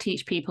we're trying to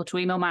teach people to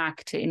email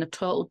market in a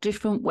total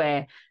different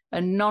way,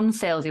 a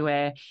non-salesy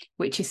way,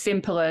 which is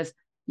simple as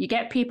you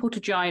get people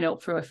to join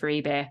up for a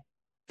freebie.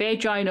 They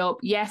join up,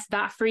 yes,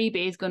 that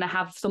freebie is going to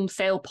have some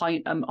sale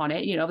point on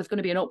it, there's going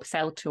to be an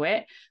upsell to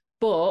it,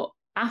 but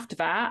after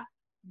that,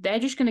 they're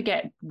just going to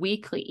get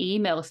weekly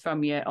emails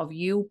from you of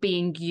you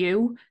being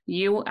you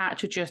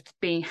actually just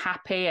being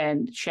happy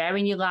and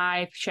sharing your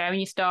life, sharing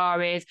your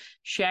stories,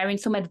 sharing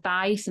some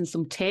advice and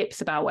some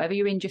tips about whatever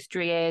your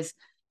industry is.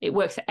 It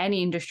works at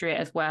any industry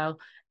as well.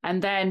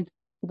 And then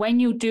when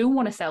you do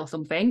want to sell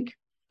something,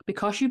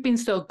 because you've been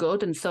so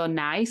good and so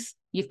nice,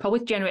 you've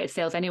probably generated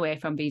sales anyway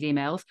from these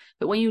emails.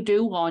 But when you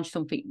do launch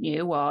something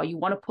new, or you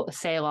want to put a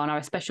sale on or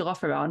a special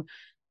offer on,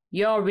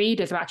 your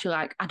readers are actually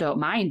like, I don't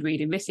mind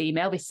reading this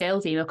email, this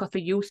sales email, because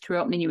they're used to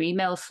opening your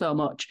emails so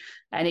much.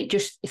 And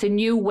it's a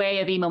new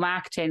way of email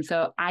marketing.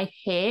 So I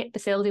hate the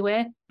salesy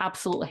way,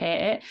 absolutely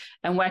hate it.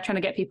 And we're trying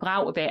to get people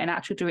out of it and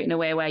actually do it in a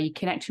way where you're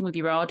connecting with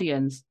your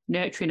audience,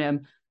 nurturing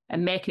them,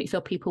 and making it so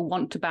people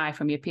want to buy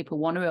from you. People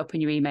want to open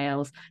your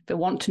emails. They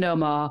want to know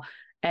more.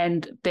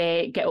 And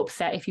they get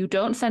upset if you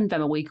don't send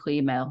them a weekly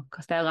email,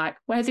 because they're like,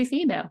 where's this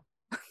email?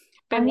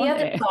 And the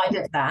other side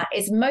of that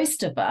is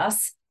most of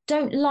us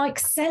don't like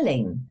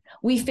selling.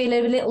 We feel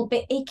a little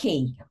bit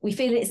icky. We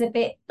feel it's a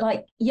bit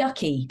like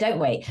yucky, don't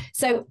we?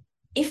 So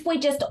if we're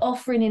just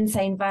offering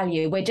insane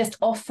value, we're just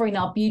offering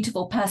our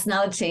beautiful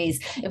personalities,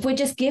 if we're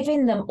just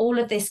giving them all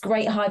of this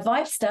great high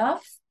vibe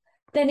stuff,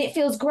 then it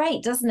feels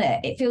great, doesn't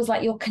it? It feels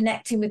like you're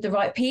connecting with the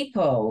right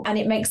people, and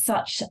it makes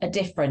such a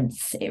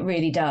difference. It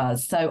really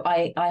does. So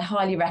I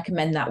highly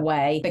recommend that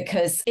way,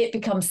 because it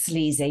becomes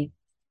sleazy.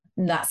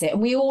 And that's it.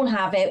 And we all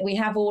have it. We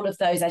have all of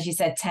those, as you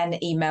said, 10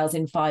 emails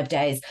in 5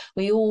 days.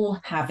 We all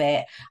have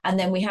it. And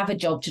then we have a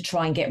job to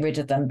try and get rid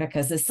of them,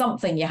 because there's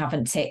something you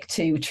haven't ticked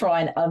to try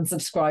and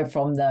unsubscribe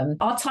from them.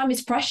 Our time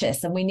is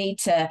precious, and we need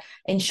to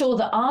ensure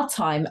that our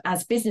time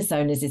as business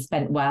owners is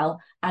spent well,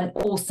 and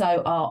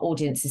also our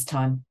audience's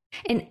time.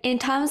 In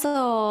terms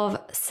of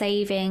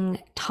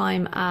saving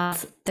time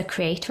as the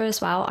creator as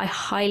well, I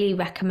highly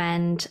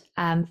recommend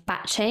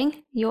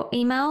batching your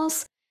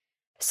emails.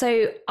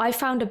 So I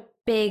found a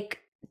big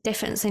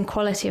difference in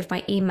quality of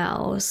my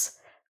emails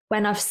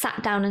when I've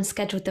sat down and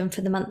scheduled them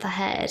for the month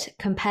ahead,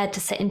 compared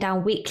to sitting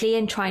down weekly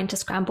and trying to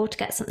scramble to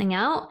get something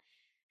out.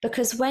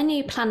 Because when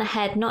you plan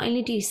ahead, not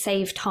only do you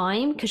save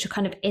time because you're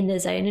kind of in the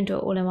zone and do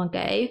it all in one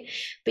go,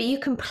 but you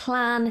can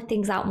plan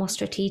things out more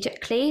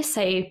strategically.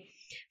 So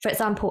for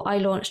example, I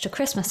launched a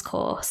Christmas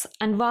course,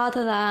 and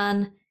rather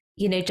than,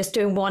 just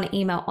doing one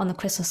email on the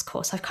Christmas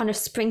course, I've kind of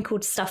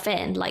sprinkled stuff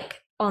in, like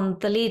on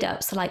the lead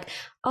up. So like,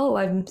 oh,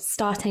 I'm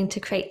starting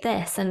to create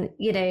this. And,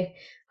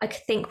 I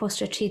could think more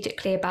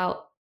strategically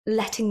about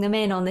letting them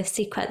in on this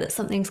secret that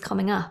something's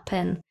coming up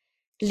and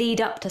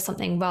lead up to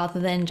something, rather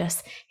than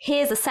just,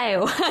 here's a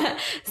sale,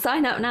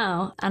 sign up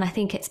now. And I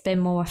think it's been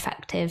more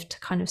effective to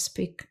kind of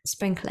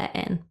sprinkle it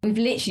in. We've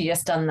literally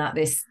just done that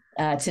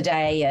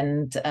today,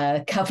 and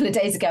a couple of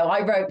days ago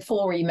I wrote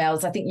 4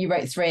 emails. I think you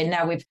wrote 3, and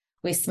now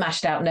we've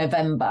smashed out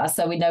November,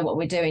 so we know what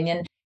we're doing.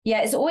 And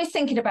yeah, it's always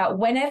thinking about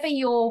whenever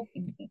your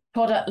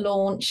product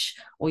launch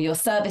or your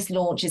service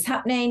launch is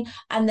happening,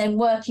 and then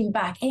working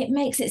back, it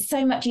makes it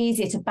so much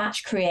easier to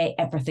batch create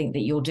everything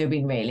that you're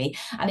doing, really.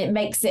 And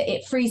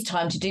it frees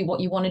time to do what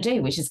you want to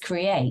do, which is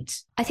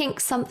create. I think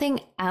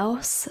something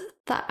else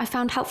that I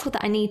found helpful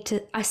that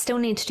I still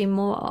need to do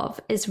more of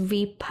is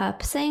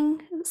repurposing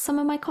some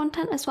of my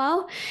content as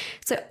well.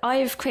 So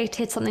I've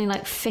created something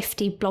like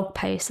 50 blog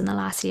posts in the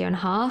last year and a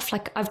half.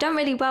 Like, I've done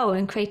really well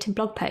in creating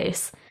blog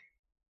posts,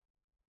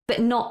 but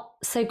not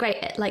so great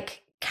at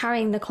like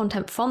carrying the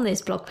content from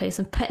those blog posts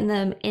and putting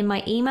them in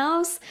my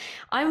emails.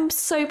 I'm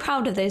so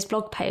proud of those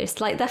blog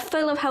posts. Like, they're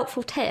full of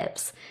helpful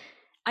tips.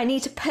 I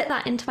need to put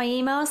that into my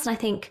emails. And I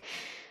think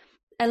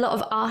a lot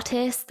of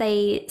artists,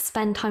 they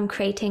spend time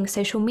creating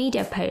social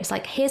media posts.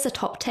 Like, here's a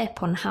top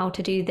tip on how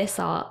to do this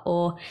art,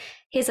 or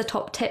here's a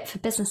top tip for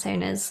business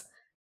owners.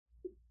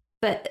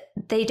 But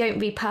they don't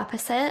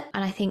repurpose it.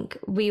 And I think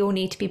we all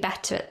need to be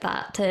better at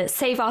that to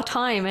save our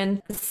time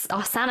and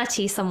our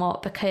sanity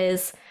somewhat,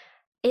 because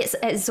it's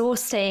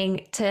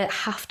exhausting to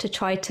have to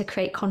try to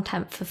create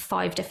content for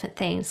 5 different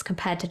things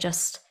compared to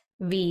just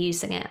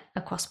reusing it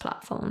across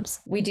platforms.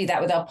 We do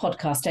that with our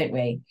podcast, don't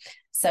we?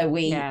 So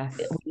we have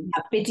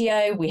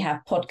video, we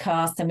have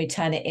podcasts, and we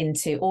turn it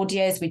into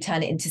audios, we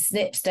turn it into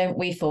snips, don't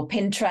we, for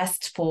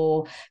Pinterest,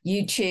 for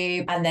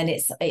YouTube, and then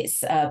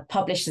it's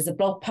published as a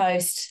blog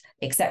post,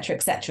 etc.,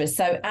 etc.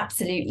 So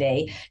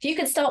absolutely, if you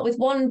can start with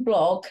one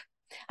blog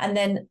and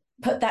then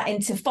put that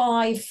into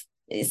 5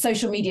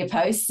 social media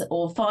posts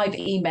or 5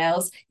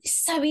 emails,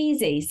 it's so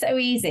easy, so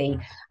easy.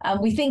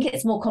 We think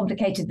it's more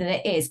complicated than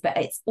it is, but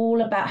it's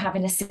all about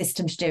having a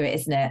system to do it,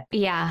 isn't it?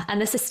 Yeah, and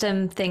the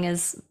system thing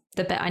is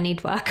the bit I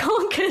need work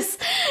on, because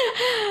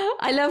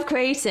I love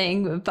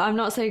creating, but I'm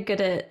not so good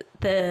at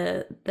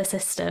the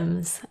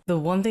systems. The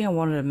one thing I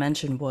wanted to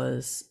mention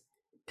was,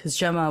 because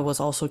Gemma was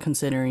also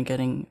considering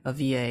getting a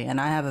VA, and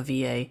I have a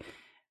VA,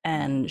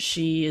 and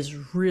she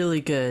is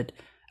really good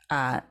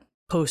at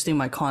posting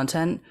my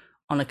content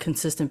on a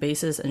consistent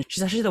basis. And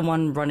she's actually the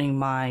one running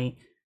my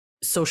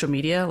social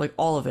media, like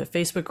all of it,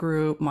 Facebook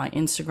group, my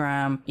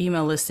Instagram,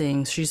 email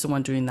listings. She's the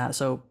one doing that.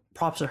 So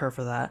props to her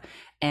for that.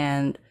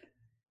 And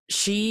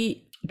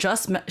she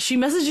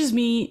messages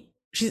me.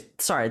 This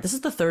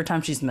is the 3rd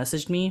time she's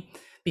messaged me,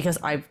 because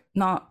I'm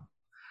going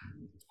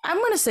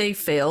to say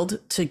failed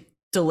to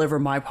deliver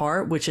my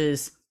part, which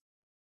is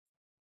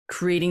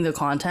creating the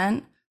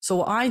content. So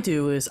what I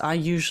do is I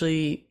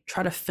usually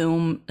try to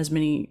film as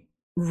many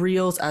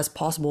reels as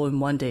possible in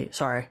one day.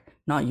 Sorry,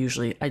 not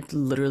usually. I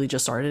literally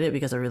just started it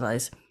because I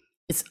realized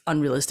it's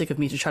unrealistic of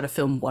me to try to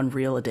film one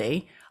reel a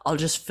day. I'll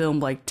just film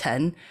like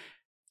 10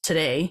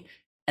 today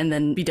and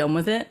then be done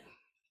with it.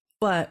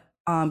 But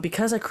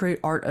because I create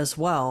art as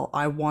well,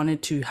 I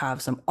wanted to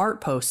have some art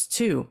posts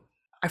too.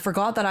 I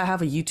forgot that I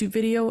have a YouTube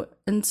video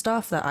and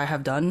stuff that I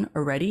have done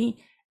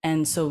already.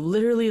 And so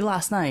literally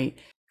last night,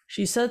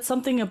 she said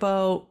something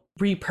about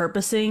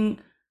repurposing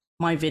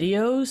my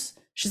videos.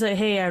 She's like,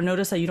 hey, I've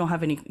noticed that you don't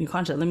have any new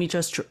content. Let me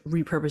just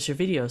repurpose your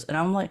videos. And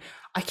I'm like,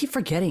 I keep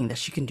forgetting that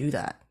she can do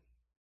that.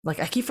 Like,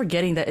 I keep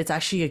forgetting that it's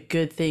actually a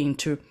good thing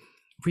to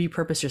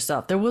repurpose your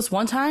stuff. There was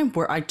one time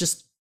where I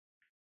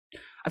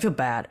feel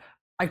bad.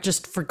 I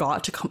just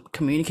forgot to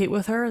communicate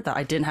with her that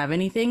I didn't have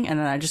anything. And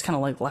then I just kind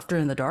of like left her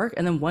in the dark.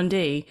 And then one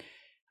day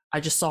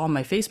I just saw on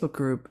my Facebook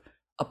group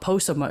a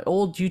post of my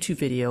old YouTube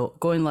video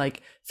going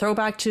like,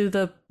 throwback to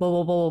the blah,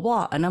 blah, blah, blah,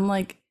 blah. And I'm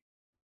like,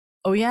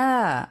 oh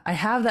yeah, I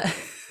have that.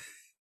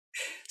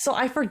 So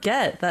I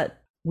forget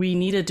that we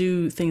need to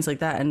do things like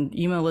that. And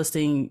email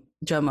listing,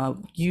 Gemma,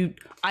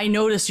 I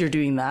noticed you're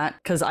doing that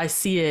because I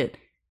see it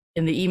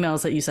in the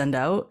emails that you send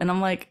out. And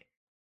I'm like,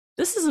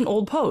 this is an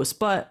old post,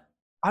 but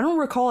I don't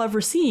recall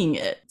ever seeing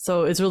it.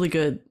 So it's really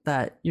good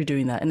that you're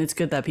doing that. And it's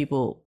good that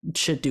people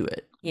should do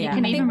it. Yeah. You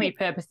can even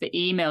repurpose the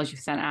emails you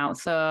sent out.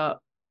 So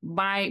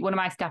one of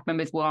my staff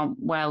members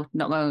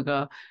not long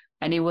ago,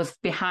 and he was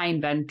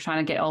behind then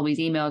trying to get all these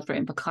emails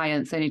written for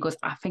clients. And he goes,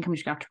 I think I'm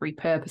just going to have to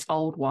repurpose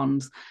old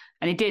ones.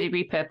 And he did. He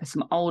repurposed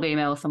some old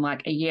emails from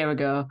like a year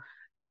ago.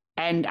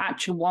 And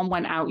actually one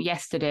went out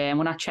yesterday. And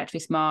when I checked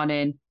this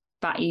morning,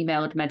 that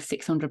email had made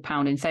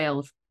 £600 in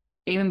sales.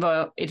 Even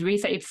though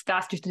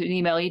that's just an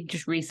email he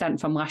just resent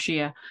from last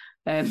year.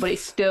 But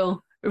it's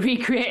still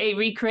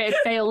recreated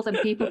sales and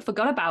people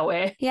forgot about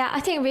it. Yeah, I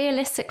think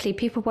realistically,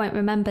 people won't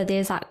remember the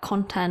exact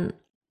content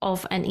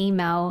of an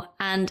email.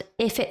 And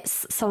if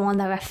it's someone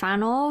they're a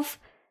fan of,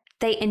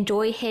 they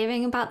enjoy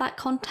hearing about that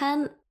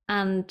content.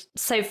 And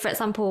so, for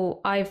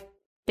example, I've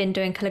been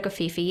doing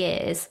calligraphy for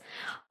years.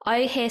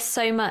 I hear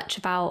so much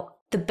about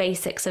the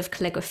basics of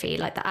calligraphy,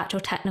 like the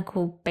actual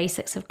technical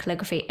basics of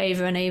calligraphy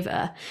over and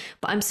over.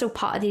 But I'm still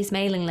part of these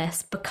mailing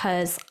lists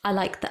because I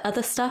like the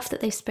other stuff that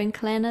they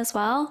sprinkle in as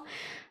well.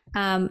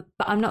 But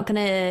I'm not going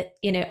to,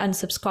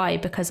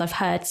 unsubscribe because I've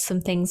heard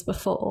some things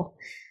before,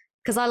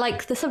 because I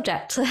like the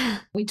subject.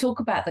 We talk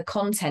about the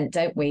content,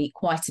 don't we,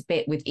 quite a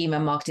bit with email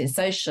marketing,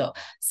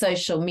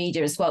 social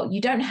media as well.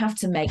 You don't have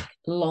to make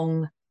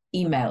long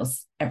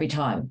emails every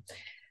time.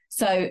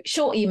 So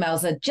short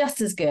emails are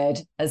just as good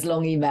as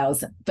long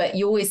emails, but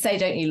you always say,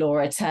 don't you,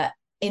 Laura, to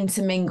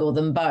intermingle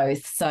them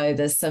both. So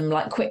there's some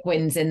like quick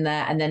wins in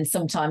there. And then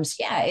sometimes,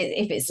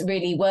 if it's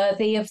really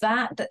worthy of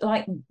that,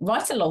 like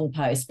write a long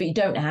post, but you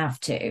don't have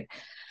to.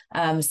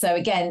 So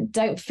again,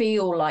 don't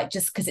feel like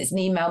just because it's an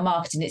email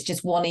marketing, it's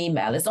just one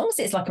email. As long as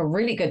it's like a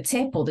really good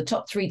tip or the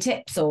top 3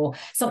 tips or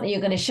something you're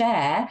going to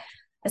share,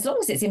 as long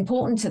as it's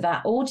important to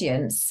that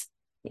audience,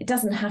 it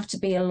doesn't have to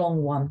be a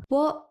long one.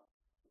 What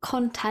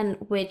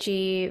content would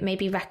you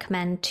maybe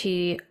recommend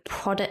to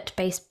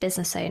product-based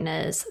business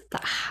owners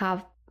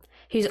that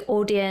whose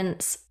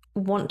audience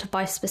want to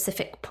buy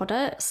specific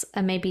products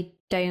and maybe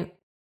don't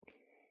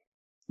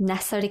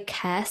necessarily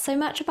care so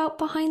much about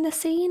behind the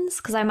scenes?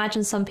 Because I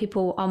imagine some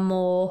people are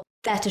more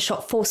there to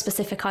shop for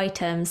specific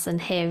items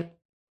and hear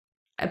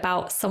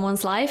about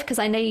someone's life. Because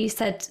I know you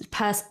said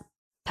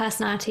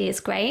personality is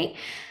great,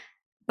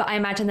 but I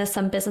imagine there's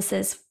some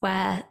businesses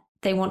where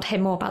they want to hear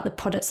more about the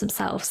products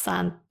themselves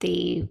than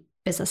the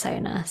business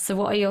owner. So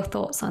what are your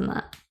thoughts on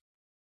that?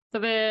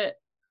 So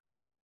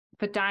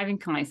for diving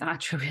clients,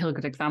 actually a really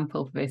good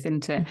example for this,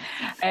 isn't it?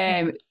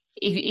 If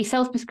he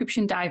sells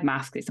prescription dive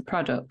masks, it's a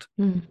product.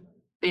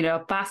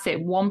 That's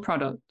it, one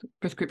product,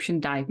 prescription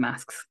dive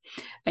masks.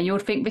 And you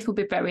would think this would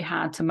be very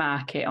hard to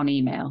market on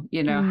email.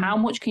 How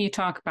much can you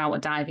talk about a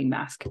diving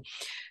mask?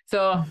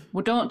 So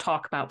we don't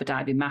talk about the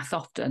diving mask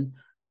often.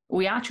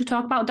 We actually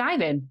talk about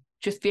diving,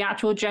 just the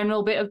actual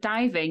general bit of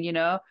diving,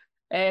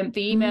 The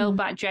email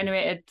that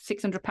generated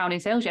 £600 in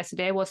sales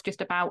yesterday was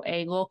just about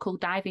a local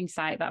diving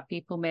site that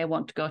people may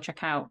want to go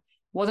check out. It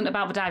wasn't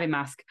about the diving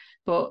mask,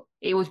 but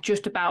it was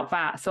just about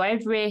that. So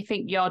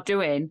everything you're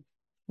doing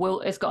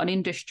has got an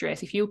industry.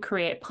 So if you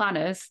create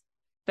planners,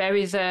 there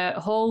is a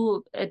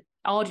whole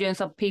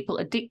audience of people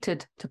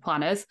addicted to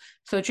planners.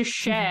 So just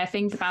share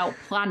things about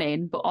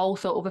planning, but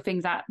also other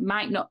things that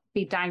might not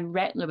be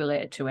directly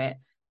related to it,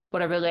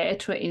 but are related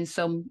to it in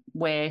some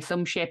way,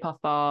 some shape or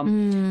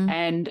form.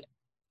 And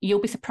you'll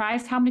be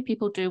surprised how many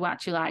people do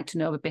actually like to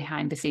know the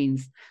behind the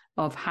scenes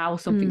of how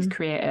something's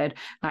created.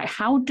 Like,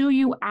 how do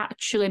you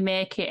actually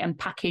make it and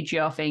package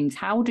your things?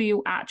 How do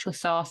you actually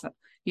source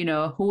you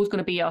know, who's going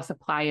to be your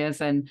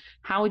suppliers and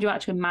how would you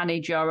actually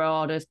manage your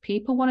orders.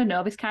 People want to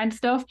know this kind of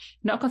stuff,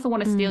 not because they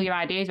want to steal your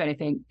ideas or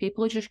anything.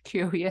 People are just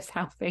curious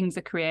how things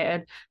are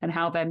created and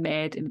how they're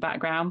made in the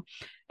background.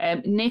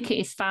 Nicky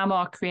is far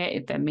more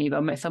creative than me,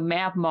 though, so may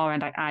have more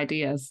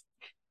ideas.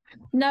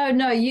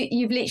 No,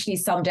 you've literally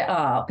summed it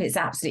up. It's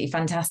absolutely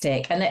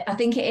fantastic. And I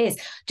think it is.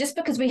 Just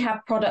because we have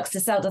products to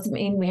sell doesn't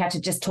mean we have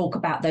to just talk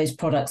about those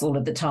products all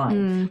of the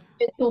time.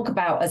 Just talk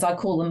about, as I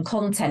call them,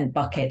 content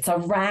buckets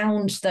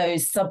around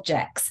those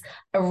subjects,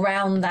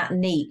 around that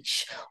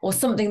niche, or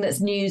something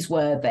that's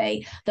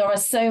newsworthy. There are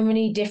so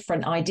many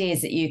different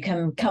ideas that you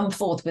can come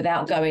forth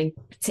without going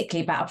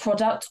particularly about a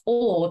product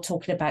or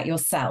talking about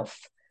yourself.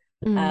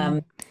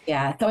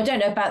 Yeah, so I don't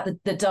know about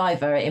the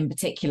diver in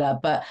particular,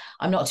 but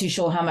I'm not too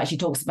sure how much he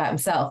talks about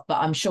himself, but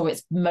I'm sure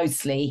it's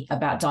mostly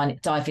about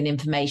diving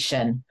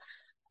information.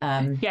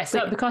 Yeah,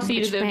 so because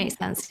makes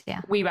sense,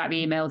 yeah. We write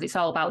the emails, it's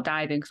all about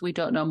diving because we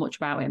don't know much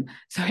about him.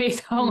 So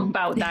it's all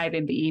about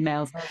diving the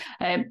emails.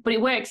 But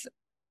it works,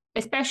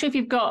 especially if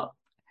you've got,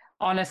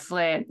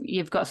 honestly,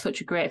 you've got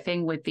such a great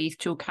thing with these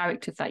two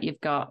characters that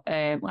you've got,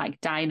 like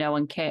Dino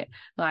and Kit.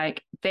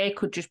 Like, they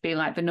could just be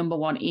like the number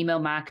one email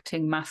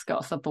marketing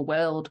mascots of the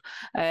world.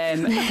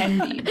 And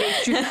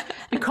just,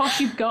 because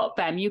you've got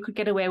them, you could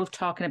get away with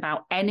talking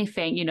about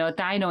anything. You know,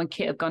 Dino and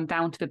Kit have gone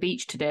down to the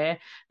beach today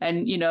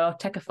and, you know,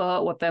 take a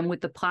photo of them with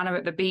the planner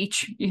at the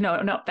beach. You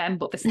know, not them,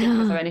 but the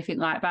stickers or anything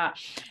like that.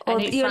 Or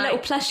and your little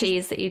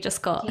plushies that you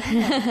just got.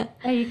 Yeah,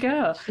 there you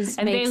go.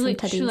 And they literally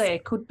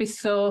teddies. could be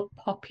so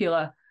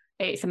popular.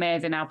 It's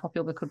amazing how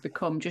popular they could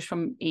become just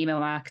from email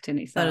marketing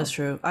itself. That is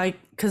true.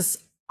 Because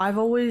I've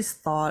always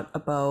thought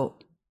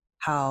about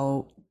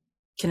how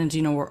Kit and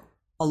Dino were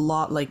a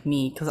lot like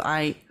me, because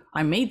I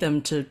made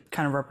them to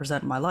kind of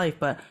represent my life,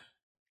 but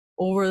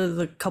over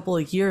the couple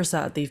of years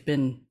that they've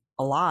been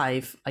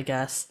alive, I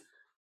guess,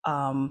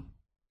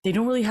 they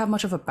don't really have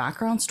much of a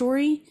background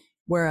story,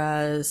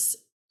 whereas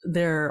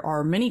there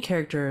are many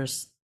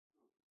characters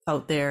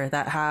out there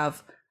that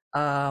have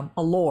a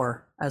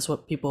lore, as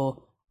what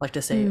people like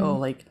to say. Oh,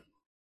 like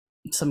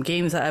some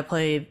games that I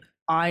played,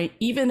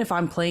 even if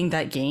I'm playing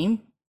that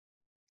game,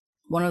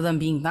 one of them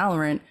being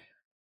Valorant,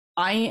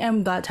 I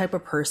am that type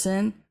of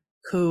person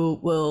who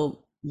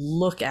will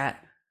look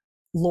at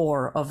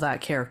lore of that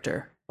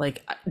character.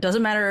 Like, it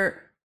doesn't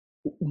matter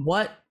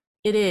what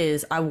it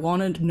is, I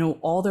want to know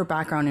all their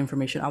background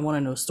information. I want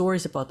to know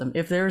stories about them.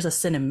 If there's a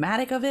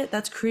cinematic of it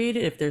that's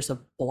created, if there's a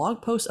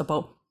blog post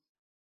about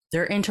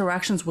their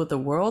interactions with the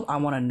world, I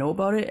want to know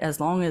about it. As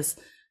long as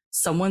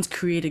someone's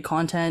created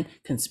content,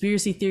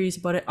 conspiracy theories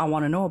about it, I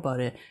want to know about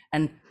it.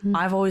 And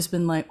I've always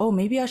been like, oh,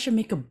 maybe I should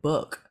make a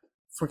book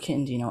for Kit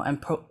and Dino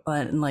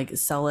and like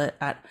sell it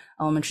at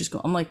elementary school.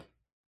 I'm like,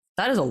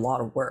 that is a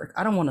lot of work.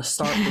 I don't want to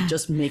start with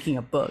just making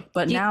a book.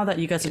 But now that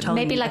you guys are telling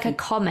me, maybe like a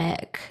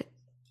comic.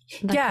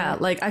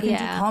 Like I can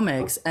do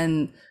comics,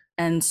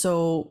 and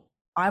so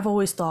I've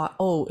always thought,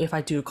 oh, if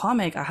I do a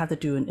comic, I have to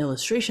do an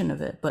illustration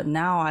of it. But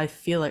now I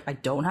feel like I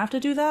don't have to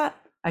do that.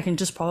 I can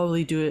just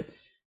probably do it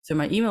through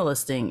my email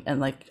listing, and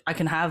like I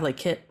can have like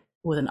Kit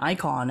with an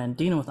icon and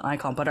Dino with an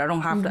icon, but I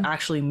don't have to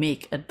actually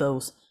make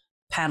those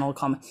panel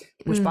comics.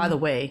 Which, by the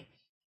way,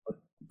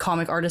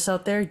 comic artists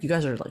out there, you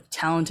guys are like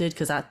talented,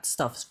 because that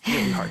stuff's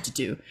really hard to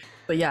do.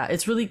 But yeah,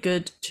 it's really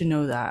good to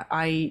know that.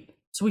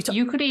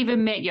 You could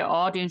even make your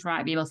audience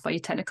write the emails for you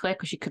technically,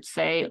 because you could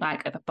say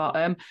like at the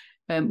bottom,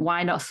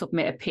 why not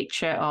submit a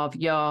picture of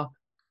your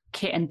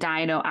Kit and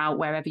Dino out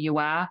wherever you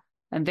are,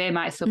 and they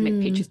might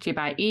submit pictures to you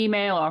by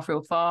email or through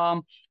a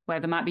form, where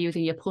they might be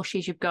using your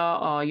plushies you've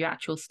got or your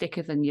actual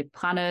stickers and your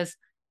planners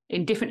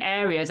in different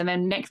areas. And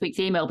then next week's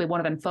email will be one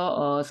of them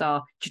photos,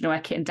 or do you know where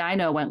Kit and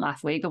Dino went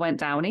last week? They went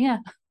down here.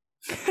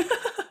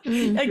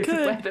 I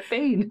could. Where they've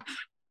been.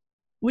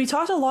 We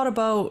talked a lot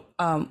about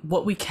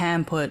what we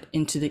can put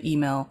into the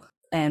email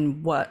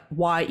and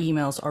why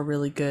emails are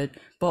really good.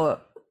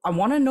 But I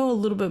want to know a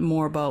little bit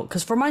more about,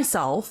 because for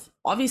myself,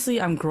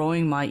 obviously I'm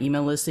growing my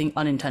email listing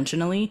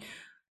unintentionally.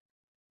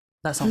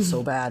 That sounds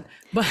so bad.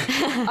 But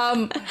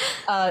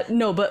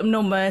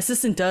no, my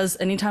assistant does.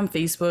 Anytime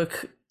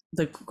Facebook,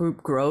 the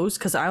group grows,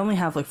 because I only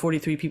have like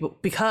 43 people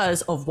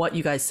because of what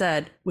you guys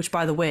said, which,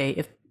 by the way,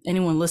 if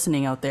anyone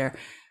listening out there,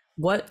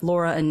 what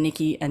Laura and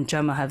Nicky and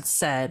Gemma have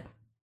said,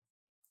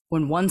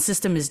 when one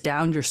system is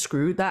down, you're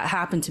screwed. That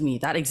happened to me.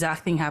 That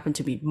exact thing happened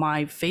to me.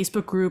 My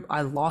Facebook group,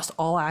 I lost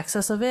all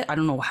access of it. I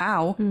don't know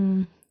how.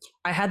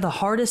 I had the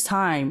hardest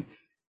time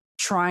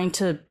trying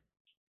to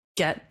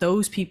get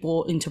those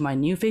people into my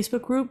new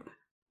Facebook group,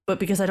 but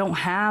because I don't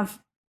have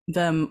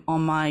them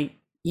on my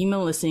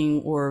email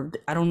listing, or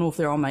I don't know if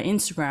they're on my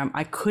Instagram,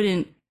 I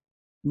couldn't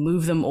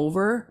move them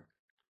over.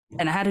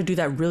 And I had to do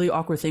that really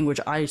awkward thing, which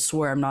I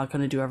swear I'm not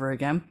going to do ever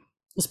again,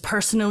 was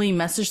personally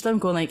message them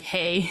going like,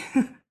 hey,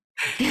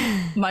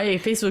 my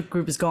Facebook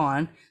group is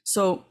gone.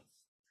 So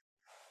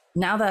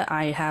now that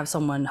I have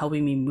someone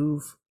helping me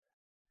move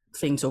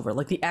things over,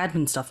 like the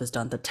admin stuff is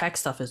done, the tech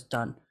stuff is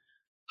done,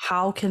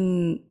 how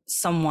can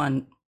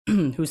someone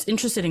who's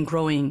interested in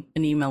growing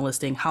an email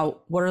listing,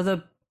 what are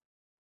the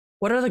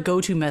What are the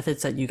go-to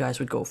methods that you guys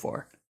would go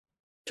for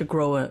to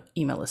grow an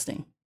email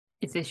listing?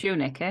 Is this you,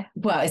 Nicky?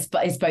 Well, it's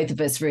both of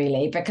us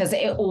really, because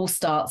it all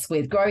starts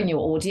with growing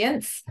your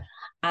audience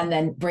and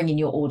then bringing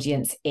your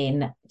audience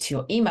in to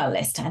your email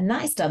list. And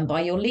that is done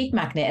by your lead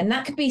magnet. And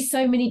that could be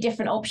so many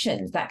different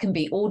options. That can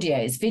be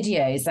audios,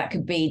 videos, that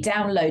could be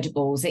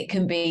downloadables, it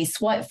can be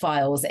swipe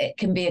files, it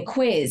can be a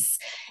quiz,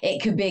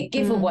 it could be a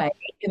giveaway,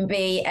 it can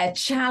be a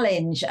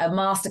challenge, a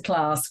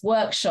masterclass,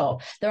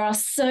 workshop. There are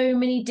so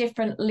many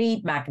different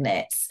lead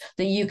magnets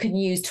that you can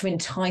use to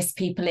entice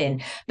people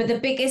in. But the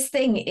biggest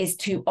thing is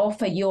to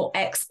offer your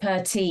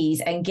expertise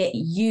and get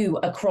you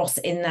across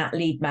in that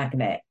lead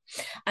magnet,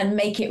 and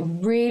make it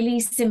really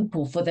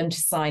simple for them to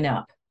sign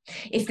up.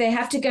 If they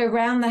have to go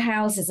around the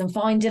houses and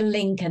find a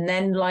link and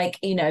then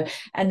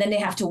and then they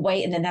have to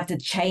wait and then have to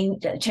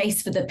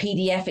chase for the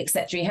PDF,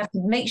 etc., you have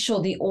to make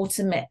sure the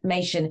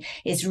automation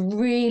is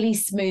really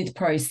smooth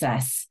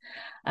process.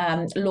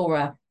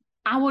 Laura?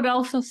 I would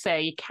also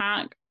say you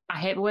can't, I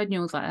hate the word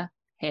newsletter,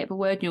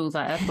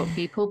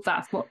 but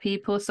that's what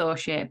people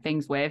associate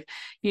things with.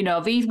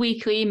 These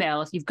weekly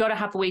emails, you've got to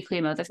have the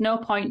weekly emails. There's no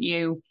point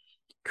you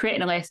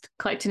creating a list,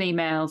 collecting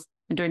emails,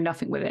 and doing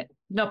nothing with it.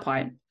 No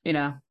point,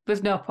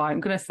 There's no point. I'm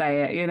going to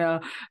say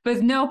it,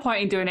 There's no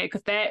point in doing it,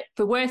 because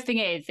the worst thing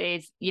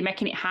is you're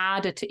making it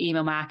harder to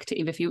email market it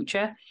in the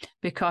future,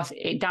 because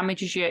it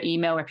damages your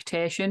email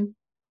reputation,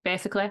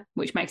 basically,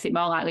 which makes it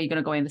more likely you're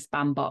going to go in the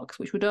spam box,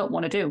 which we don't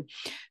want to do.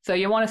 So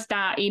you want to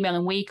start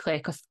emailing weekly,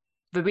 because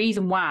the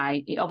reason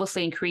why, it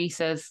obviously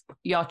increases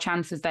your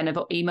chances then of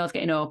emails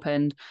getting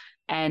opened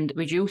and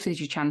reduces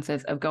your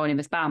chances of going in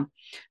the spam.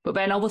 But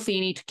then obviously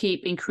you need to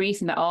keep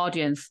increasing the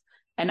audience.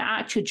 And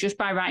actually, just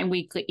by writing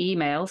weekly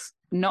emails,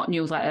 not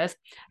newsletters.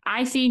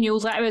 I see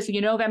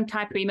newsletters, them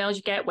type of emails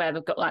you get where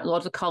they've got like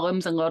loads of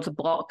columns and loads of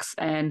blocks.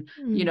 And,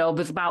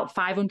 there's about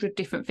 500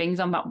 different things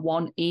on that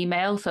one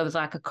email. So there's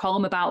like a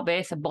column about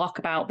this, a block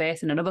about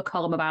this, and another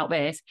column about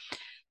this.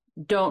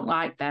 Don't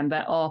like them.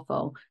 They're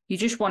awful. You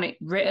just want it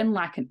written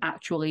like an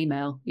actual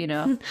email, Hi,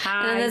 and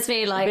then there's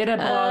me like, bit of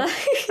blog.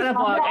 Is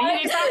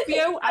that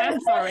you? I'm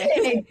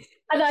sorry.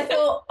 And I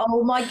thought,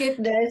 oh my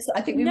goodness,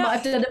 I think we might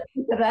have done a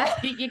bit of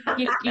that. You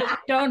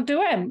don't do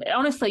them.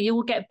 Honestly, you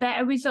will get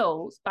better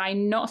results by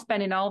not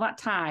spending all that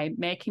time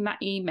making that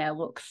email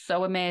look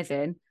so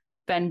amazing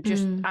than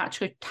just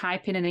actually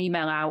typing an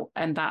email out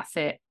and that's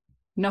it.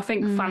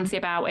 Nothing fancy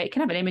about it. It can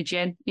have an image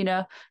in,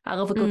 I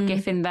love a good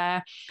GIF in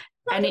there.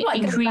 And it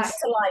increases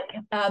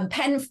back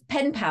to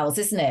pen pals,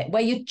 isn't it?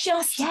 Where you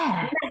just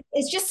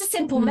it's just a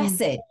simple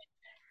message.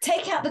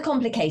 Take out the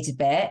complicated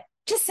bit,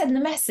 just send the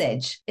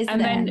message, isn't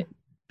it? And then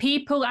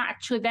people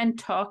actually then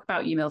talk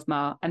about emails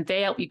more, and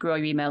they help you grow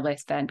your email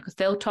list then, because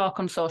they'll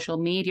talk on social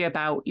media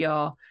about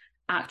your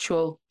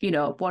actual,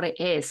 what it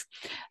is.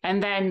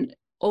 And then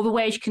other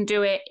ways you can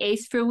do it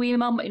is through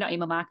not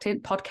email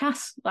marketing,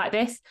 podcasts like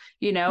this,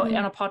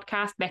 on a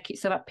podcast, make it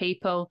so that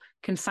people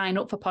can sign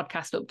up for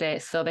podcast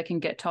updates so they can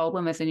get told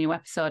when there's a new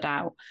episode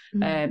out.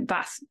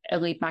 That's a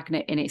lead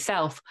magnet in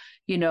itself.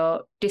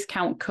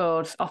 Discount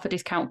codes, offer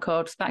discount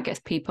codes, that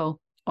gets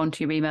people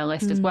onto your email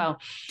list as well.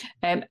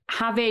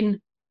 Having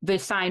the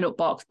sign up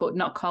box, but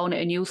not calling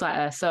it a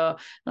newsletter. So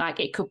like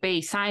it could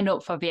be sign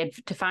up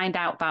to find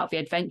out about the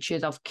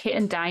adventures of Kit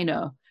and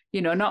Dino,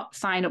 not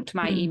sign up to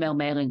my email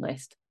mailing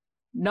list.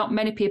 Not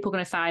many people are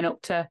going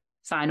to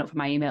sign up for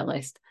my email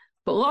list,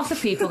 but lots of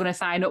people are going to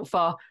sign up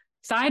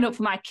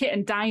for my Kit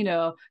and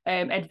Dino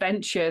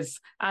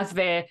adventures as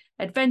they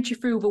adventure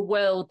through the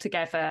world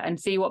together and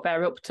see what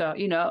they're up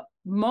to.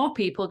 More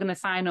people are going to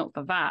sign up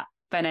for that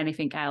than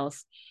anything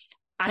else.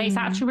 And it's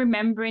actually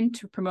remembering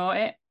to promote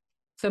it.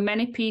 So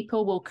many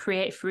people will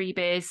create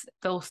freebies.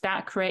 They'll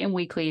start creating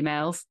weekly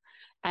emails.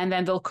 And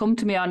then they'll come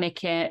to me or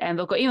Nicky and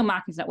they'll go, email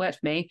marketing's not worked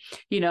for me.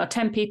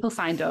 10 people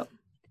signed up.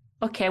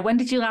 Okay, when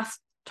did you last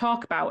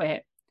talk about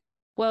it?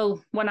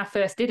 Well, when I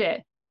first did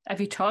it. Have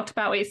you talked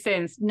about it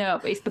since? No,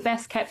 but it's the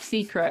best kept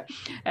secret.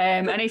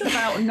 And it's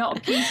about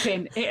not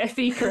keeping it a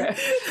secret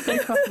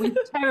because we're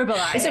terrible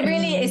at it.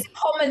 It's a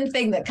common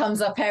thing that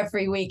comes up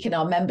every week in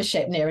our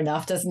membership near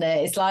enough, doesn't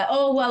it? It's like,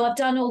 oh, well, I've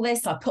done all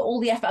this. I put all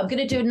the effort. I'm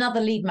going to do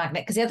another lead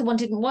magnet because the other one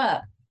didn't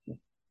work.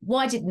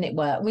 Why didn't it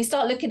work? We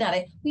start looking at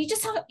it.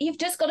 You've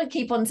just got to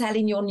keep on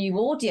telling your new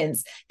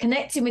audience,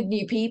 connecting with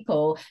new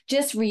people,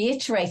 just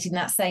reiterating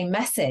that same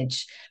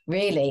message,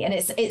 really. And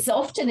it's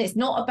often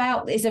not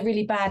about it's a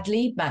really bad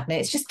lead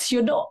magnet. It's just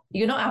you're not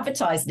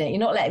advertising it. You're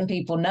not letting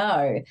people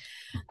know.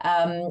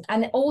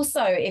 And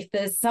also, if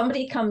there's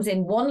somebody comes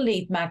in one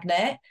lead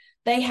magnet,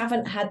 they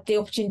haven't had the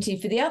opportunity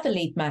for the other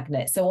lead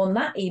magnet. So on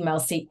that email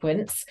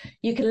sequence,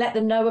 you can let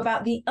them know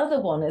about the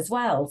other one as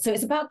well. So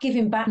it's about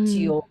giving back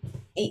to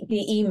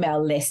the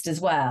email list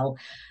as well.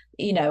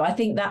 I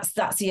think that's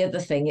the other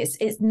thing.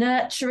 It's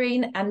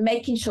nurturing and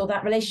making sure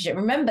that relationship.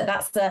 Remember,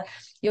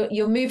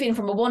 you're moving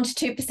from a 1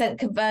 to 2%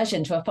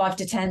 conversion to a 5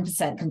 to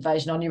 10%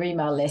 conversion on your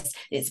email list.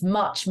 It's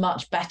much,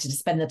 much better to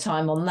spend the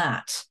time on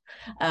that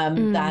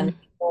than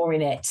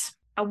ignoring it.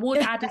 I would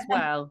add as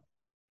well,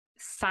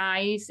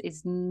 size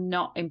is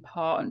not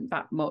important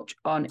that much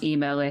on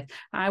email list.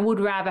 I would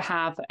rather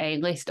have a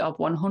list of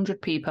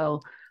 100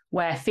 people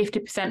where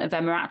 50% of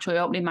them are actually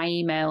opening my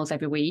emails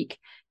every week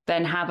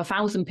than have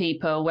 1,000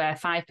 people where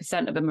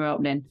 5% of them are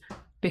opening.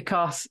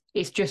 Because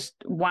it's just,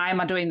 why am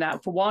I doing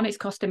that? For one, it's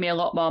costing me a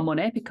lot more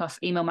money because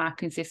email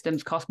marketing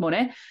systems cost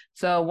money.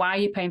 So why are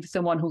you paying for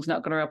someone who's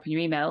not going to open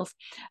your emails?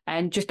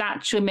 And just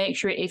actually make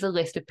sure it is a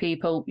list of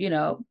people, you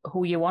know,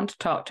 who you want to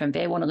talk to, and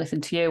they want to listen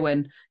to you,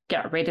 and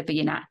get rid of the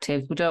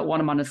inactives. We don't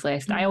want them on this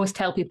list. I always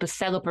tell people to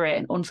celebrate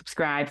and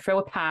unsubscribe, throw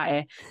a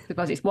party,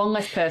 because it's one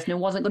less person who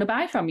wasn't going to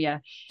buy from you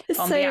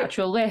on the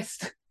actual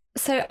list.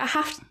 So I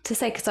have to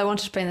say, because I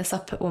wanted to bring this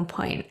up at one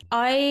point,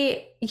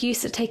 I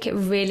used to take it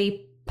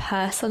really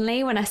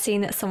personally when I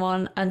seen that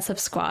someone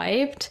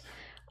unsubscribed.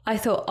 I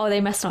thought, oh,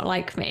 they must not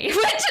like me.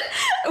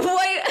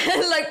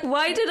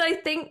 Why did I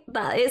think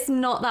that? It's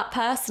not that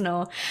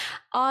personal.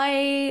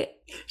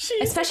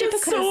 Especially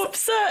because so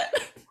upset.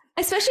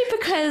 Especially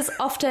because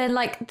often,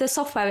 like, the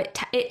software,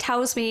 it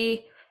tells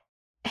me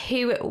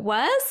who it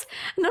was,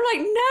 and I'm like,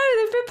 no,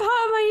 they've been part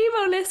of my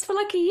email list for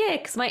like a year,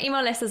 because my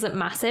email list isn't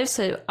massive,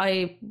 so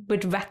I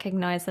would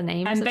recognize the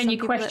names. And then you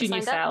question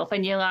yourself,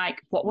 and you're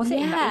like, what was it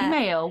in that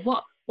email?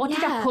 What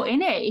did I put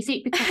in it? Is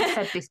it because I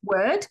said this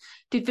word?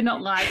 Did they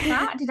not like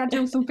that? Did I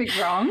do something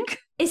wrong?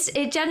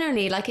 It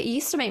generally, like, it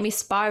used to make me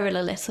spiral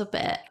a little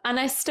bit, and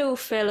I still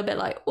feel a bit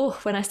like, oh,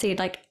 when I see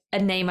like a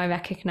name I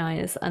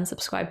recognize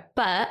unsubscribe.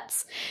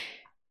 But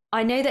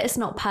I know that it's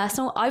not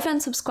personal. I've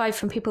unsubscribed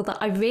from people that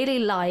I really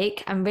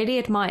like and really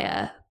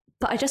admire,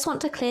 but I just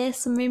want to clear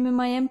some room in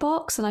my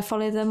inbox, and I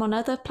follow them on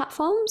other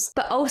platforms.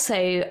 But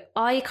also,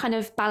 I kind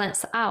of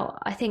balance it out.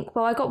 I think,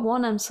 well, I got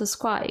one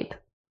unsubscribe,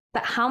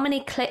 but how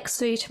many clicks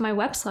through to my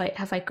website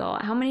have I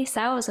got? How many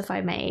sales have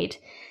I made?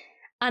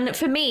 And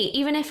for me,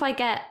 even if I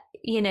get,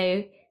 you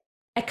know,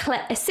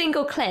 a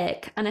single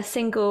click and a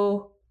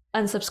single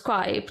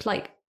unsubscribe,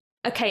 like,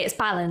 okay, it's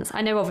balance.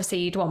 I know obviously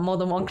you'd want more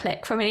than one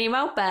click from an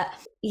email, but,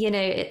 you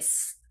know,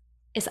 it's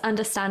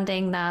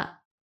understanding that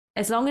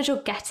as long as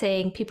you're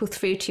getting people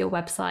through to your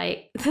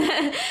website,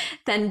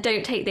 then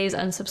don't take those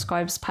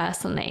unsubscribes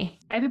personally.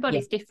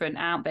 Everybody's different,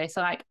 aren't they?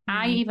 So, like,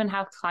 I even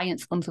have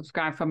clients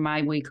unsubscribe from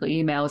my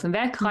weekly emails, and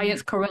their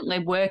clients currently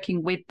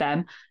working with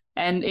them,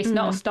 and it's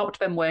not stopped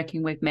them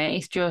working with me.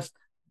 It's just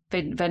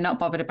they're not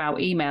bothered about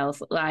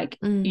emails. Like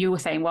you were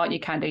saying, weren't you,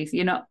 Candice?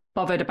 You're not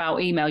bothered about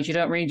emails. You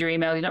don't read your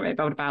emails. You're not really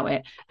bothered about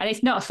it. And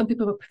it's not. Some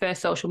people prefer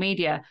social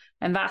media,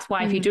 and that's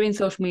why if you're doing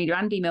social media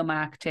and email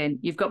marketing,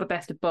 you've got the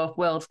best of both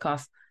worlds,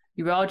 because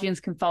your audience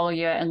can follow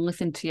you and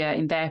listen to you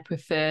in their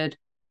preferred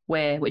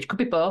way, which could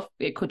be both.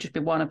 It could just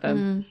be one of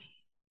them.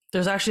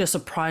 There's actually a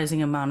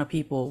surprising amount of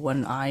people.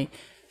 When I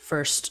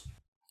first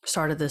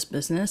started this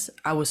business,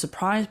 I was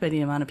surprised by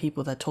the amount of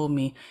people that told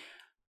me,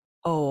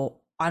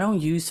 oh, I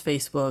don't use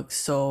Facebook,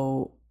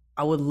 so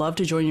I would love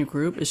to join your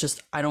group. It's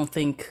just, I don't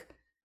think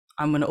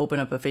I'm going to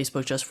open up a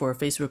Facebook just for a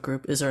Facebook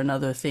group. Is there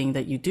another thing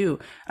that you do?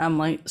 And I'm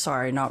like,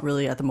 sorry, not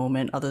really at the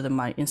moment, other than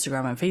my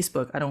Instagram and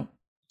Facebook. I don't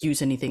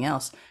use anything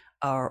else.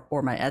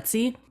 Or my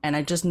Etsy. And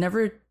I just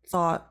never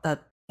thought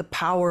that the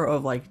power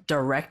of like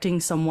directing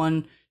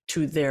someone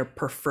to their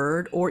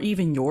preferred or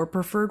even your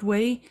preferred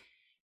way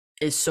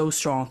is so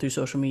strong through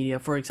social media.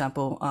 For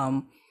example,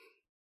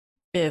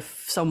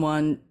 if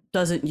someone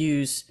doesn't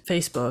use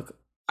Facebook,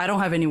 I don't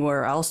have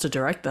anywhere else to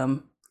direct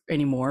them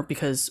anymore,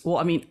 because, well,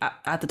 I mean,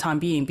 at the time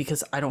being,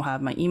 because I don't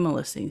have my email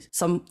listings.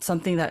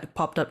 Something that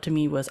popped up to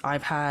me was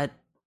I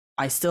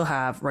still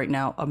have right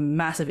now a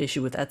massive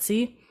issue with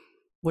Etsy,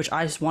 which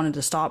I just wanted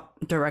to stop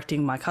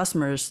directing my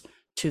customers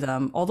to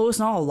them. Although it's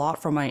not a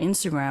lot from my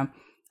Instagram,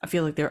 I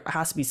feel like there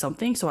has to be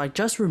something. So I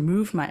just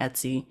removed my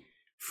Etsy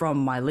from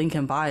my link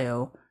in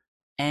bio,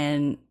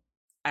 and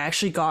I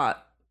actually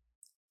got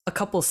a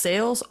couple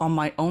sales on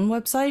my own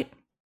website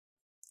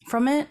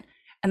from it.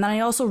 And then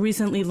I also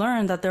recently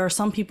learned that there are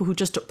some people who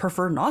just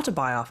prefer not to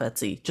buy off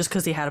Etsy just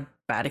because they had a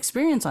bad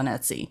experience on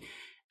Etsy.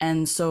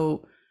 And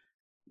so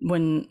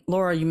when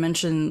Laura, you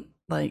mentioned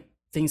like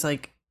things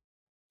like,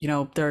 you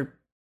know, they're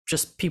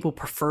just people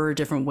prefer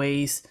different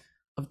ways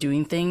of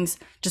doing things.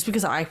 Just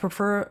because I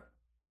prefer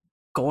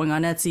going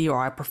on Etsy or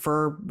I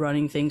prefer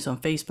running things on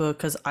Facebook,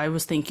 because I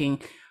was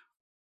thinking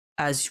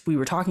as we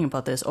were talking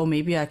about this, oh,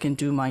 maybe I can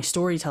do my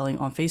storytelling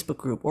on Facebook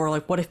group. Or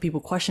like, what if people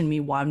question me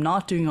why I'm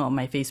not doing it on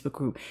my Facebook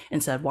group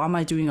instead? Why am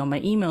I doing it on my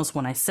emails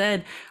when I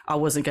said I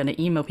wasn't going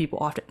to email people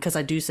often? Because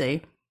I do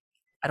say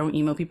I don't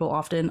email people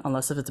often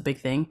unless if it's a big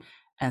thing.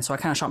 And so I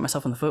kind of shot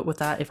myself in the foot with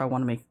that if I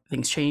want to make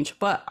things change.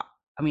 But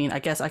I mean, I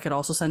guess I could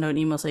also send out an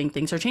email saying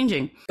things are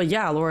changing. But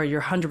yeah, Laura,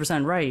 you're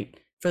 100% right.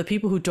 For the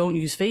people who don't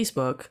use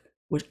Facebook,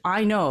 which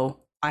I know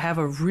I have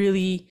a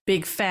really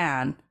big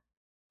fan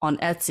on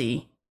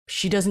Etsy.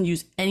 She doesn't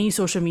use any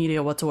social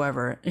media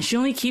whatsoever. And she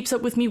only keeps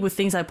up with me with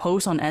things I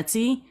post on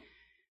Etsy.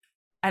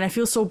 And I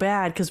feel so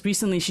bad because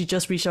recently she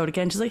just reached out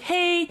again. She's like,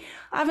 hey,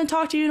 I haven't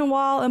talked to you in a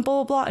while and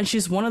blah, blah, blah. And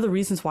she's one of the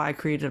reasons why I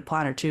created a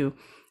planner too.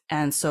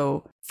 And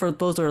so for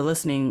those that are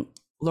listening,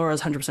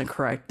 Laura's 100%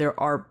 correct. There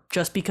are,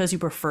 just because you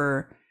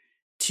prefer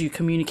to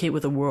communicate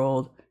with the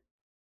world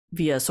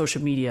via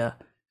social media,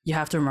 you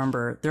have to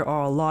remember there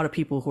are a lot of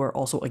people who are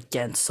also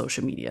against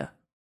social media,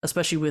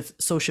 especially with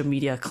social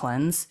media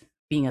cleanse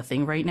being a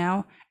thing right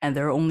now. And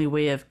their only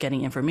way of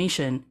getting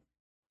information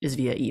is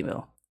via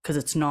email, because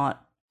it's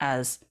not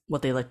as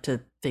what they like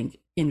to think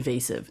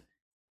invasive.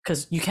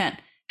 Because you can't,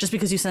 just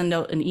because you send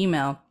out an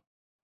email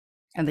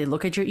and they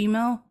look at your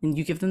email and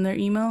you give them their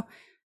email,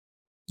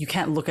 you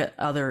can't look at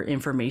other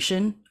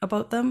information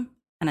about them.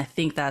 And I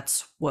think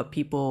that's what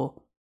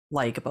people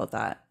like about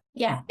that.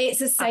 Yeah,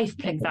 it's a safe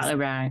place. Exactly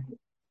right.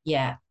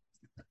 Yeah.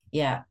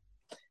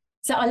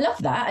 So I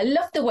love that. I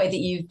love the way that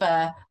you've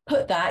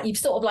put that. You've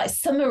sort of like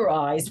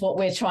summarized what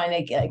we're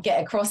trying to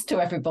get across to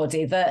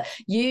everybody, that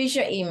use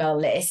your email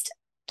list.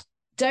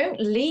 Don't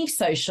leave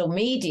social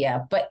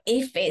media, but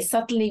if it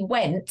suddenly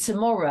went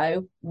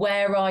tomorrow,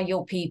 where are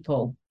your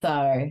people?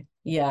 So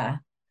yeah,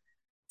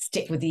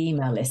 stick with the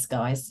email list,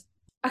 guys.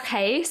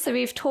 Okay, so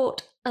we've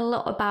talked a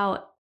lot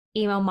about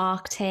email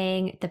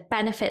marketing, the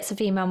benefits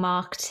of email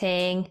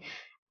marketing,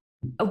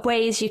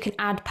 ways you can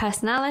add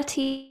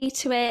personality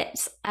to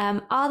it.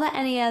 Are there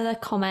any other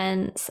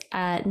comments,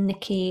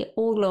 Nicky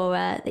or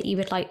Laura, that you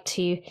would like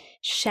to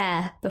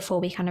share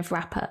before we kind of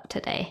wrap up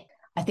today?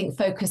 I think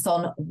focus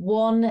on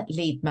one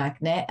lead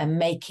magnet and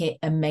make it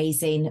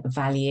amazing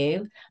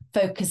value.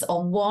 Focus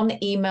on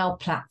one email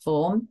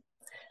platform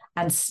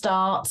and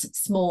start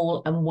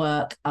small and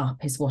work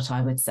up is what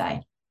I would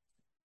say.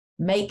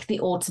 Make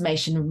the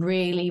automation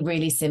really,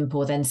 really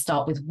simple. Then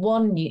start with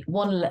one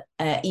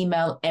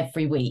email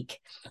every week.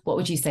 What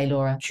would you say,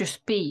 Laura?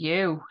 Just be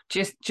you.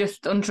 Just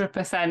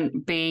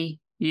 100% be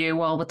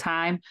you all the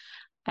time.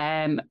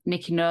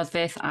 Nicky knows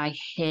this. I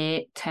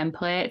hate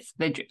templates.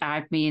 They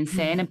drive me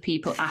insane, and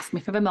people ask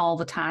me for them all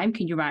the time.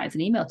 Can you write as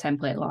an email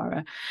template,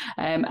 Laura?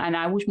 And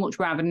I would much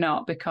rather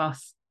not,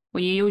 because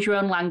when you use your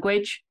own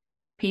language,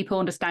 people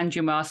understand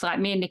you more. So like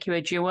me and Nicky are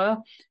a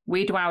duo.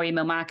 We do our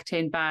email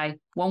marketing by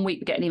 1 week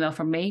we get an email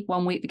from me,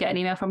 1 week we get an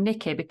email from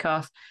Nicky,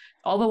 because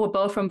although we're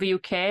both from the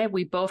UK,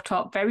 we both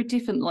talk very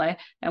differently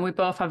and we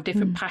both have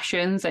different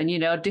passions and,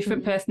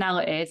 different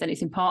personalities. And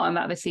it's important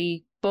that they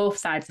see both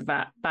sides of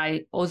that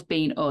by us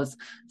being us.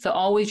 So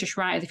always just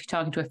write as if you're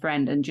talking to a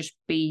friend and just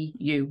be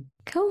you.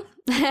 Cool.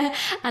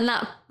 And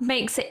that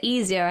makes it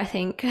easier, I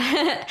think,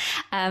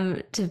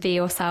 to be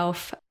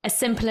yourself. As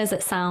simple as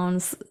it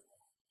sounds,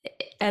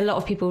 a lot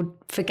of people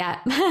forget.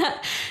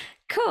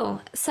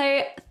 Cool.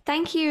 So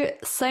thank you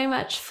so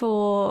much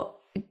for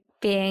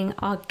being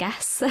our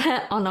guests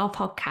on our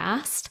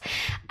podcast.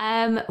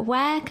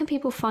 Where can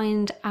people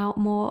find out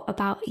more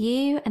about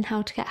you and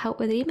how to get help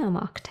with email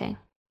marketing?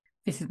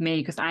 This is me,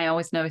 because I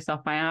always know this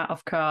off by heart,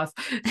 of course.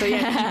 So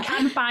yeah, you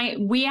can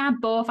find, we are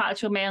both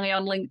actually mainly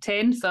on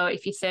LinkedIn. So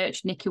if you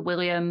search Nicky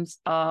Williams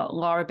or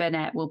Laura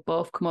Burnett, we'll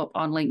both come up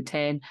on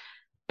LinkedIn.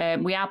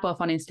 We are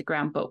both on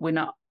Instagram, but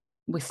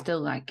we're still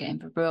like getting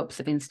the ropes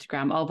of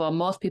Instagram, although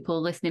most people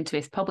listening to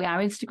this probably are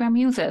Instagram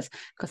users,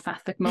 because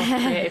that's the most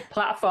creative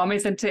platform,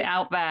 isn't it,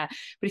 out there?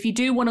 But if you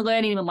do want to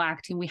learn email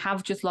marketing, we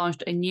have just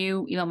launched a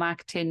new email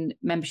marketing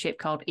membership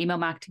called Email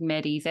Marketing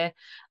Made Easy.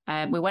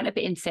 We went a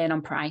bit insane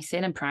on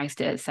pricing and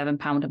priced it at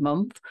 £7 a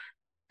month.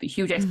 A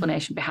huge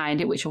explanation behind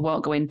it, which I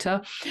won't go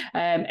into.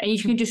 And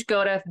you can just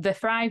go to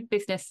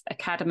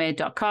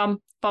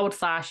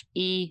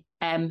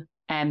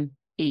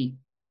thethrivebusinessacademy.com/EMME.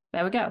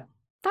 There we go.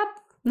 Fab.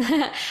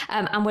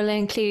 And we'll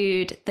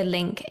include the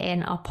link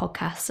in our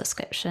podcast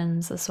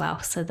descriptions as well,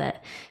 so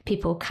that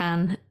people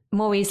can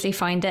more easily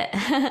find it.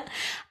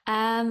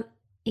 So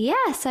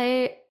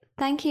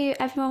thank you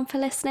everyone for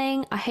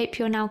listening. I hope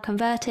you're now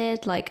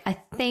converted. Like, I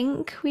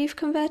think we've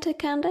converted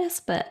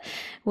Candice, but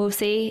we'll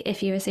see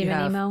if you receive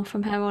an email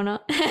from her or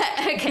not.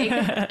 Okay,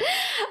 good.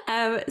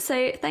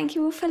 So thank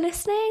you all for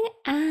listening,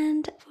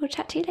 and we'll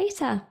chat to you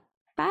later.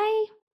 Bye.